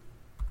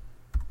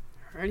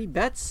 Ready,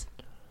 Betts?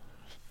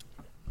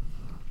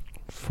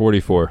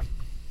 44.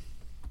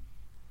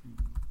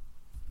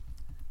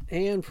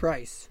 And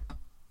Price.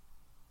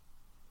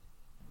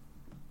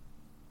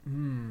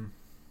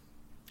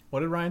 What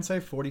did Ryan say?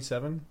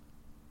 47?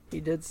 He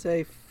did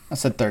say I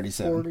said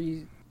 37.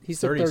 40. He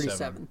said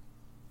 37.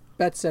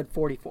 Betts said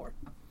 44.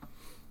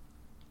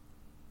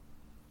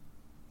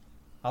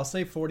 I'll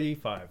say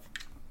 45.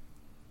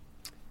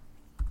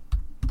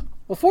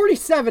 Well,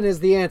 47 is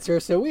the answer,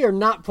 so we are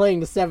not playing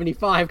the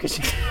 75 because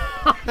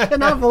I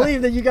cannot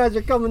believe that you guys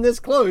are coming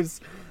this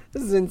close.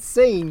 This is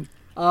insane.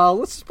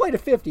 Let's just play to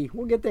 50.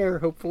 We'll get there,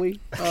 hopefully,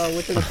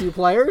 within a few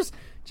players.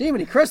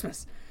 Jiminy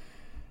Christmas.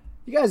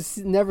 You guys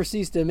never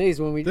cease to amaze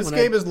when we... This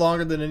game is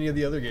longer than any of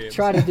the other games.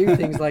 Try to do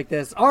things like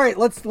this. All right,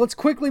 let's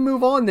quickly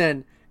move on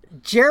then.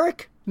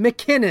 Jerick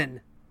McKinnon.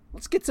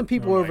 Let's get some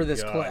people over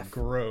this cliff.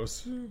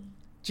 Gross.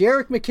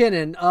 Jerick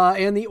McKinnon,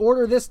 and the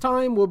order this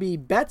time will be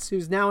Betts,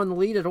 who's now in the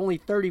lead at only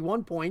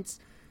 31 points.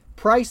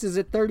 Price is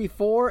at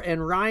 34,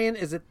 and Ryan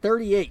is at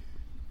 38.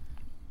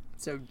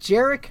 So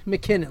Jerick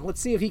McKinnon, let's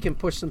see if he can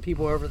push some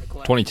people over the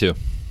cliff. 22.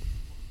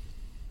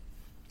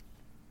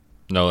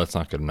 No, that's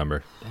not a good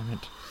number. Damn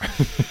it.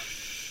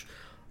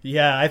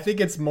 Yeah, I think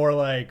it's more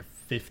like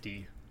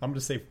 50. I'm going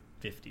to say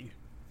 50.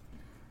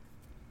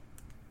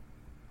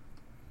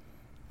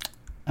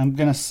 I'm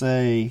going to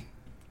say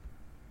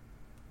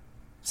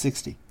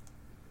 60.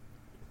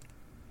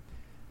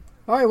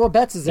 All right, well,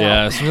 Betts is out.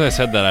 Yeah, as soon as I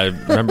said that, I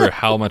remember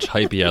how much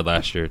hype he had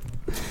last year.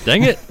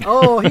 Dang it.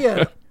 Oh, he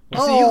had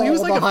He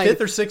was like a hype.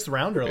 5th or 6th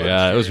rounder last year.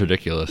 Yeah, it was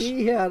ridiculous.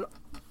 He had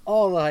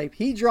all the hype.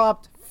 He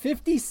dropped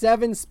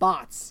 57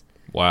 spots.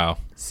 Wow.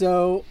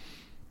 So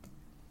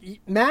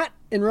Matt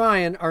and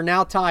Ryan are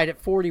now tied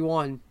at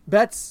 41.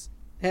 Betts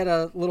had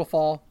a little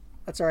fall.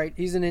 That's all right.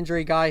 He's an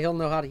injury guy. He'll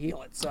know how to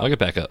heal it. So I'll get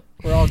back up.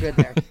 we're all good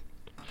there.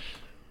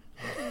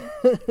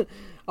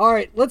 All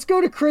right, let's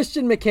go to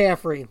Christian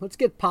McCaffrey. Let's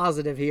get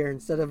positive here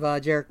instead of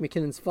Jerick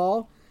McKinnon's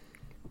fall.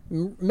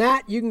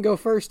 Matt, you can go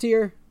first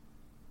here.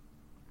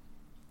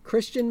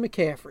 Christian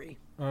McCaffrey.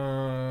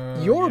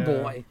 Your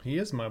boy. He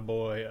is my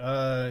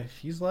boy.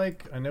 He's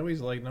like, I know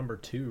he's like number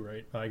 2,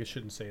 right? I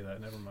shouldn't say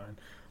that. Never mind.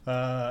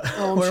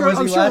 I'm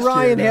sure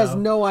Ryan has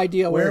no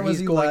idea where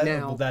he's going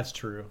now. Well, that's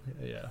true.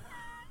 Yeah.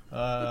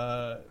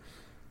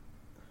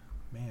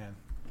 Man.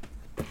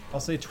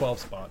 I'll say 12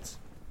 spots.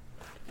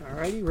 All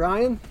righty,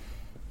 Ryan.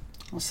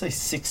 I'll say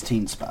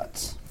 16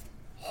 spots.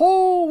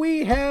 Oh,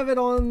 we have it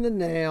on the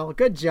nail.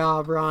 Good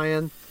job,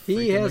 Ryan.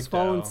 He has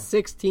fallen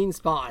 16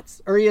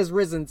 spots. Or he has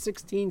risen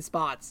 16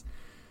 spots.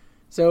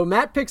 So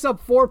Matt picks up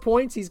 4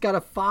 points. He's got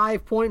a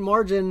 5-point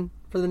margin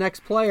for the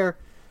next player.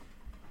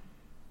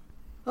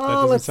 That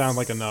doesn't sound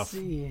like enough.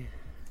 See.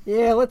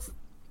 Yeah, let's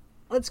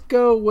let's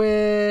go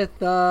with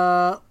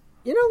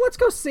let's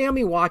go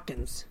Sammy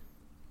Watkins.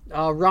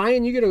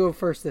 Ryan, you got to go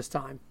first this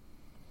time.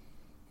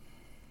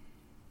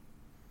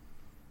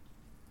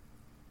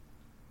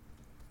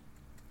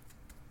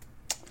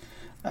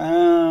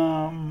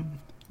 I'm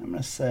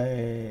gonna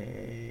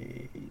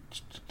say,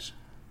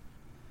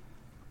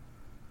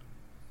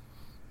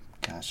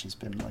 gosh, he's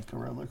been like a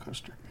roller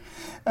coaster.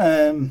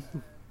 I'm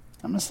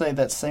gonna say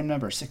that same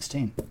number,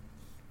 16.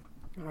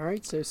 All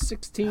right, so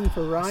 16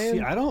 for Ryan.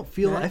 See,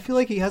 I feel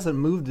like he hasn't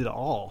moved at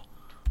all.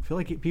 I feel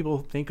like people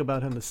think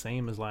about him the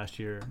same as last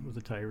year with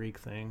the Tyreek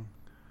thing.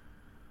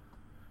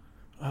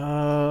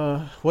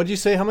 What'd you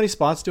say? How many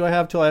spots do I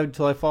have till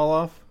I fall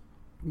off?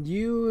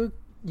 You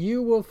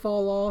will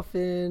fall off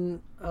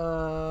in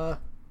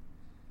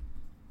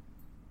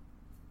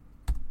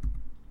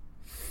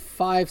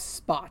 5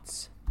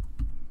 spots.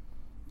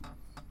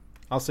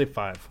 I'll say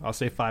 5. I'll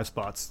say 5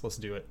 spots. Let's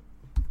do it.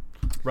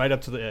 Right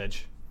up to the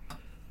edge.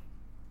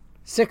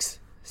 6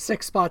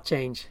 spot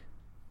change.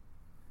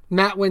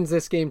 Matt wins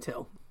this game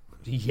too.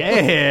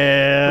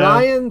 Yeah.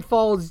 Ryan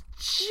falls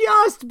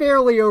just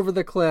barely over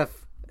the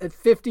cliff at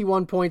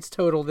 51 points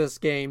total this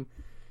game.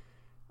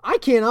 I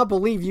cannot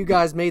believe you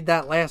guys made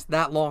that last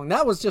that long.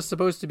 That was just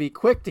supposed to be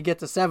quick to get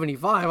to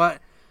 75.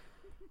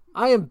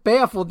 I am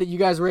baffled that you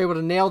guys were able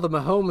to nail the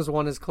Mahomes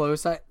one as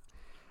close. I'm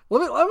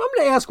going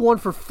to ask one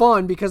for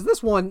fun because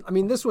this one,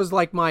 this was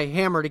like my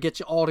hammer to get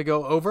you all to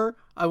go over.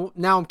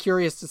 Now I'm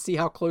curious to see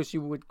how close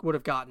you would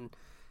have gotten.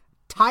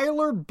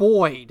 Tyler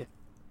Boyd.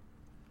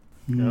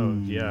 Oh,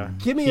 yeah.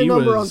 Give me a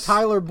number on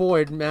Tyler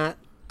Boyd, Matt.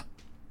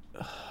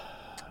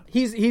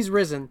 He's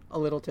risen a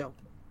little too.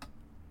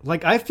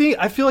 Like I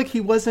feel like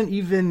he wasn't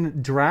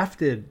even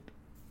drafted.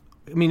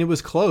 It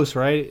was close,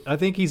 right? I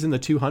think he's in the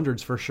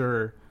 200s for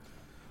sure.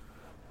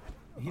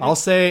 I'll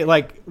say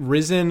like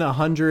risen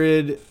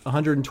 100,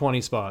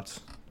 120 spots.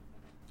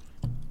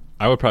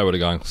 I would have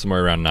gone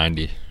somewhere around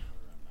 90.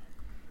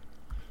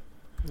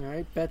 All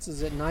right, Betts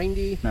is at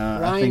 90. No,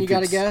 Ryan, you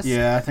got a guess?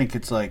 Yeah, I think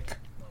it's like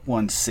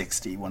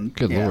 160.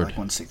 Good Lord. Like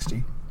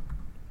 160.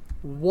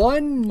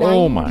 199.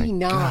 Oh my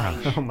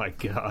God. Oh my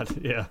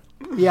God, yeah.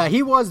 Yeah,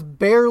 he was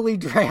barely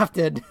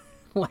drafted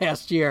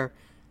last year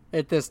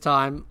at this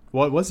time.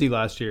 What was he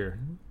last year?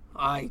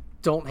 I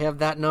don't have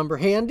that number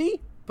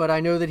handy, but I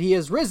know that he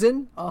has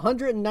risen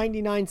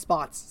 199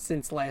 spots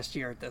since last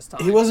year at this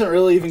time. He wasn't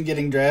really even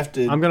getting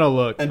drafted. I'm gonna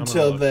look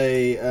until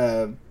they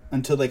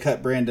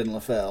cut Brandon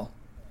LaFell.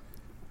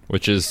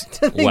 Which is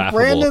I think laughable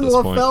Brandon at this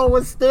LaFell point.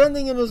 was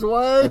standing in his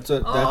way. That's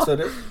what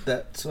it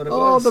was.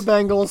 Oh, the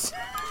Bengals.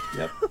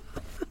 Yep.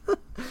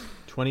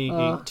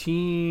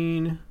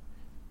 2018.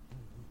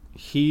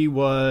 He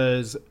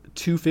was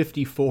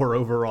 254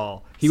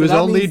 overall. He So was that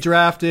only means-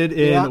 drafted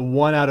in Yeah.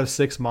 1 out of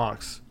 6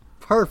 mocks.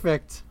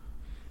 Perfect.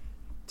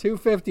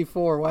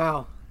 254.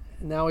 Wow.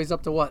 And now he's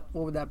up to what?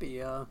 What would that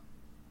be?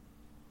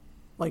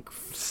 Like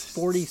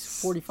 40,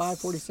 45,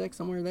 46,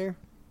 somewhere there?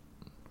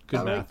 Good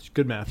That math. right?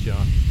 Good math,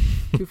 John.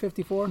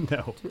 254?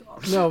 No.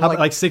 No, How about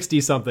like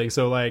 60 something?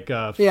 So like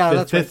that's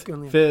fifth,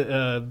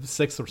 right.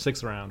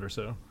 sixth round or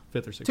so.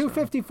 5th or 6th.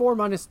 254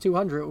 minus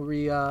 200 would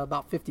be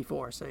about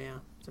 54. So, yeah.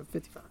 So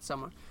 55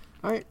 somewhere.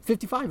 All right.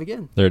 55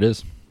 again, There it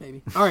is.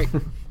 maybe. All right.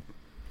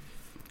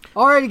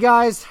 All righty,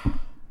 guys.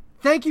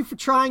 Thank you for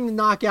trying to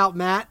knock out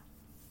Matt.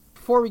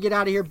 Before we get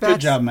out of here, Betts.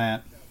 Good job,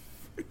 Matt.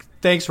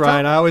 Thanks,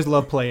 Ryan. I always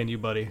love playing you,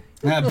 buddy.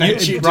 I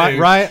bet you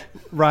do.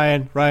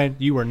 Ryan,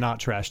 you were not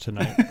trash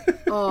tonight.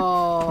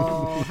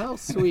 Oh, how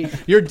sweet.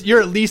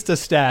 You're at least a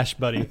stash,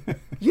 buddy.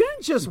 You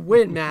didn't just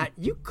win, Matt.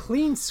 You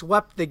clean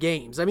swept the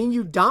games.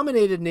 You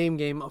dominated name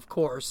game, of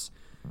course.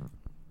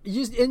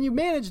 You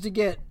managed to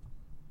get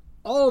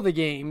all the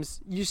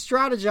games. You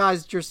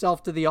strategized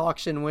yourself to the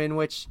auction win,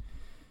 which,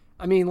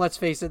 let's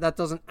face it, that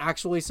doesn't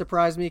actually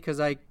surprise me because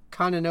I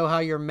kind of know how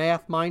your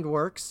math mind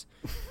works,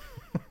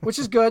 which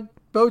is good.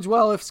 Bodes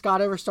well if Scott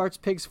ever starts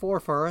Pigs 4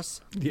 for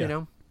us,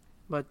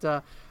 But,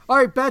 all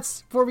right,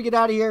 Betts, before we get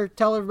out of here,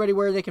 tell everybody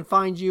where they can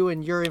find you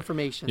and your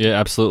information. Yeah,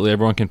 absolutely.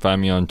 Everyone can find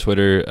me on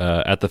Twitter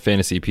at the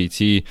Fantasy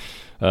PT,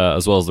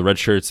 as well as the Red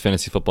Shirts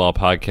Fantasy Football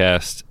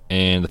Podcast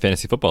and the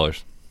Fantasy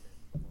Footballers.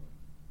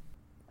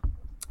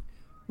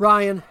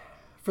 Ryan,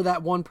 for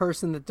that one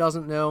person that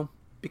doesn't know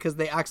because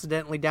they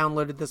accidentally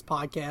downloaded this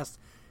podcast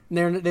and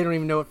they don't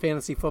even know what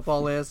fantasy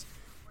football is,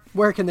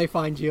 where can they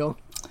find you?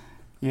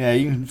 Yeah,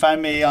 you can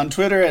find me on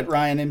Twitter at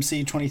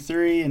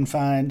RyanMC23 and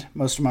find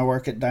most of my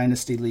work at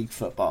Dynasty League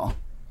Football.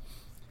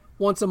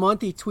 Once a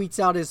month, he tweets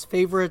out his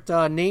favorite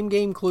name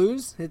game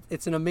clues.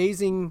 It's an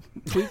amazing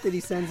tweet that he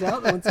sends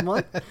out once a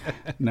month.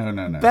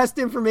 No. Best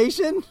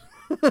information.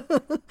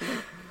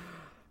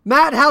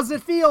 Matt, how's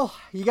it feel?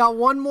 You got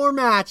one more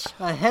match,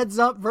 a heads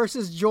up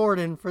versus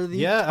Jordan for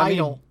the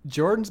title.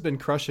 Jordan's been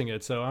crushing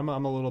it, so I'm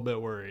a little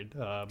bit worried.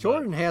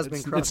 Jordan has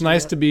been crushing It's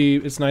nice it.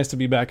 to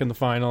be back in the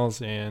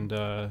finals, and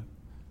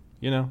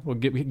we'll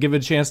give it a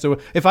chance to.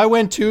 If I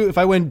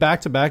win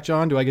back to back,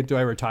 John, do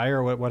I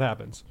retire or what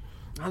happens?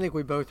 I think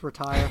we both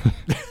retire.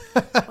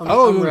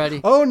 I'm ready.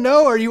 Oh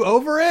no, are you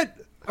over it?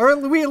 Or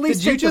we at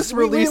least Did you just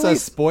release a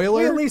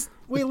spoiler?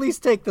 We at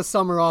least take the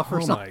summer off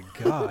or something.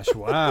 Oh my gosh!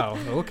 Wow.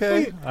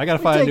 Okay, I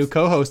gotta find a new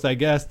co-host. I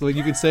guess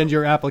you can send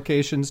your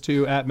applications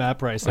to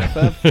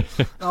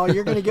 @MattPriceFF. Oh,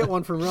 you're gonna get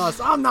one from Russ.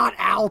 I'm not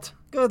out.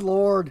 Good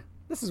Lord,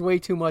 this is way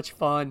too much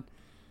fun.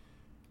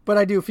 But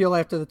I do feel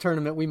after the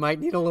tournament we might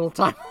need a little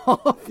time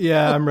off.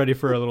 Yeah, I'm ready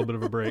for a little bit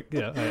of a break.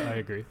 Yeah, I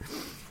agree.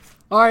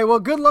 All right, well,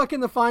 good luck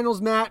in the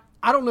finals, Matt.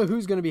 I don't know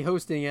who's going to be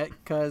hosting it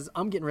because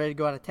I'm getting ready to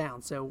go out of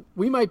town. So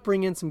we might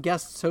bring in some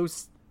guest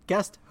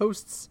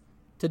hosts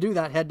to do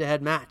that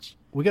head-to-head match.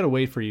 We got to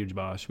wait for you,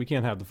 Bosh. We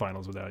can't have the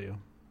finals without you.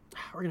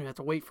 We're going to have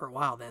to wait for a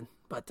while then.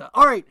 But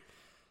all right,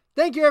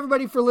 thank you,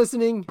 everybody, for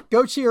listening.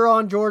 Go cheer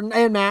on Jordan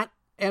and Matt.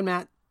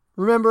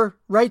 Remember,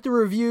 write the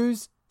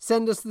reviews.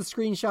 Send us the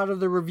screenshot of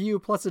the review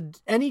plus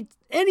any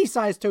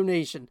size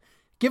donation.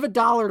 Give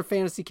 $1 to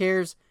Fantasy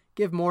Cares.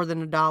 Give more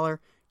than $1.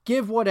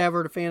 Give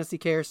whatever to Fantasy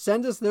Cares.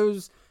 Send us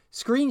those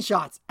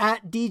screenshots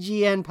at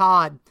DGN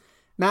Pod.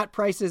 Matt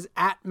Price is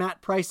at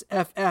Matt Price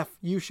FF.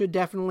 You should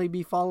definitely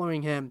be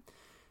following him.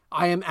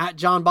 I am at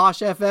John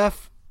Bosch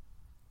FF.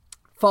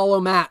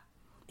 Follow Matt.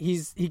 He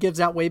gives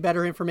out way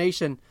better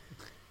information.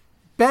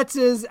 Betts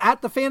is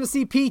at the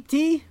Fantasy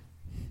PT.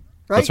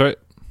 Right? That's right.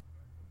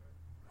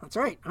 That's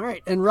right. All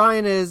right. And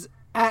Ryan is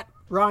at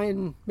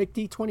Ryan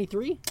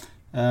McD23.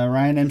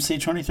 Ryan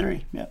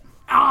MC23. Yep.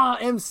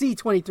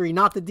 MC23,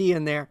 not the D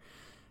in there.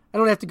 I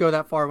don't have to go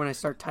that far when I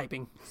start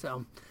typing.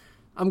 So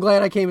I'm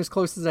glad I came as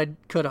close as I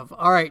could have.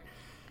 All right.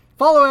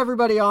 Follow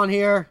everybody on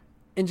here.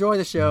 Enjoy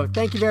the show.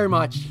 Thank you very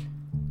much.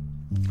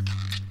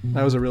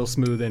 That was a real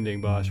smooth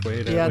ending, Bosh.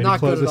 Way to not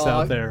close good at this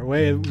all. out there.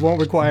 It won't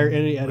require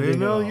any editing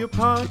When at all all. your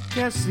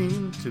podcasts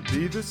seem to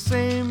be the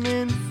same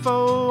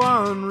info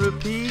on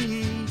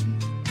repeat,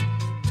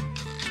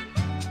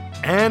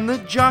 and the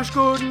Josh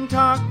Gordon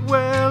talk,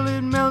 well,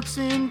 it melts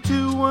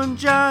into one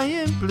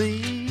giant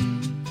bleed.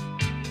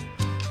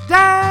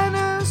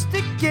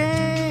 Dynasty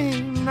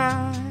Game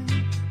Night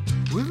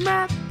with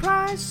Matt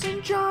Price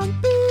and John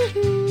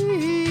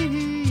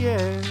B.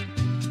 Yeah,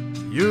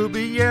 you'll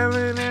be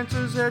yelling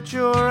answers at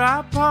your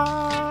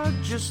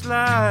iPod just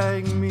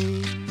like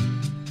me.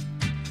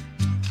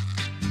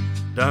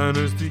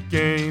 Dynasty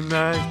Game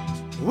Night,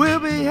 we'll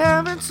be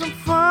having some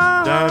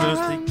fun.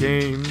 Dynasty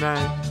Game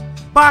Night,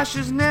 Bosch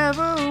has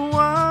never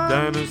won.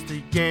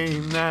 Dynasty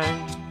Game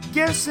Night,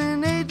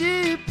 guessing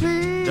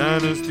ADP.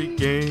 Dynasty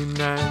Game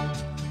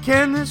Night,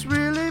 can this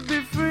really be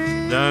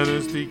free?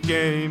 Dynasty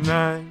Game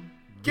Night,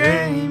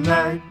 Game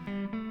Night.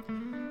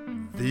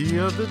 The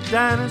other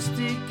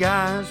Dynasty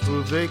guys,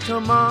 will they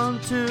come on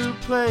to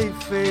play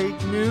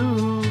fake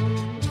news?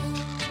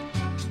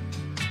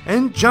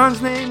 And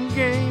John's name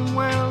game,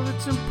 well,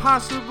 it's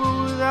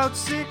impossible without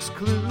 6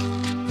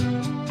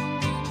 clues.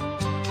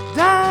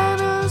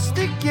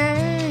 Dynasty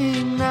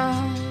Game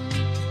Night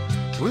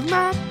with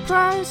Matt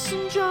Price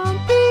and John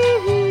B.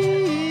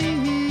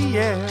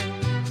 Yeah,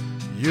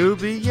 you'll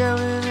be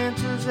yelling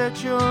answers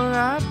at your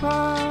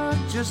iPod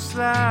just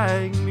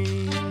like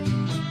me.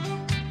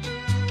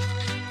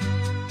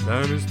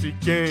 Dynasty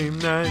Game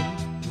Night,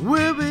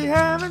 we'll be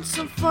having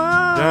some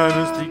fun.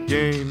 Dynasty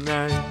Game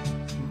Night,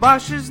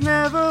 Bosch has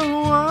never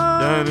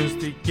won.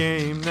 Dynasty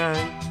Game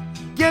Night,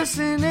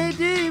 guessing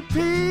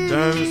ADP.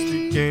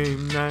 Dynasty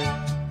Game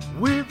Night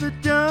with the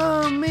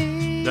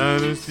dummy.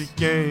 Dynasty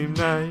Game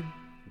Night,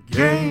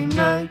 Game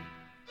Night.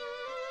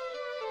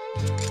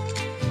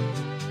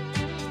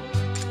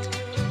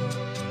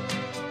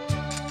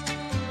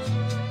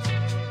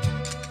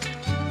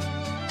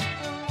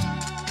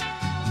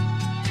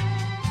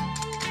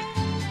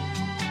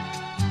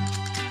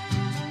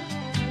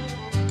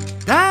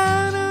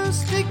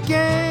 Dynasty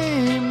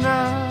Game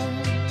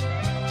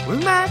Night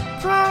with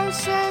Matt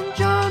Price and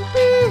John B.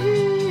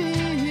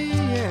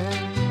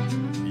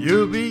 Yeah,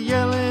 you'll be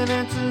yelling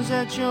answers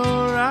at your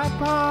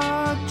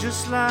iPod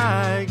just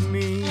like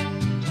me.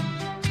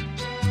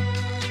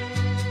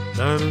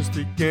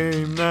 Dynasty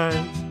Game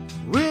Night,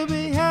 we'll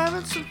be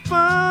having some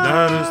fun.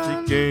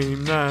 Dynasty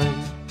Game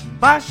Night,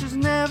 Bosch has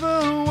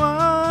never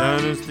won.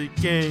 Dynasty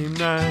Game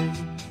Night,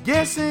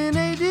 guessing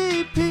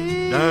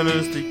ADP.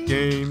 Dynasty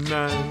Game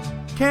Night,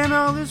 can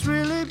all this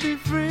really be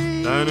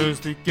free?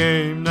 Dynasty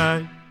Game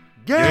Night,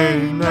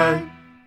 Game Night.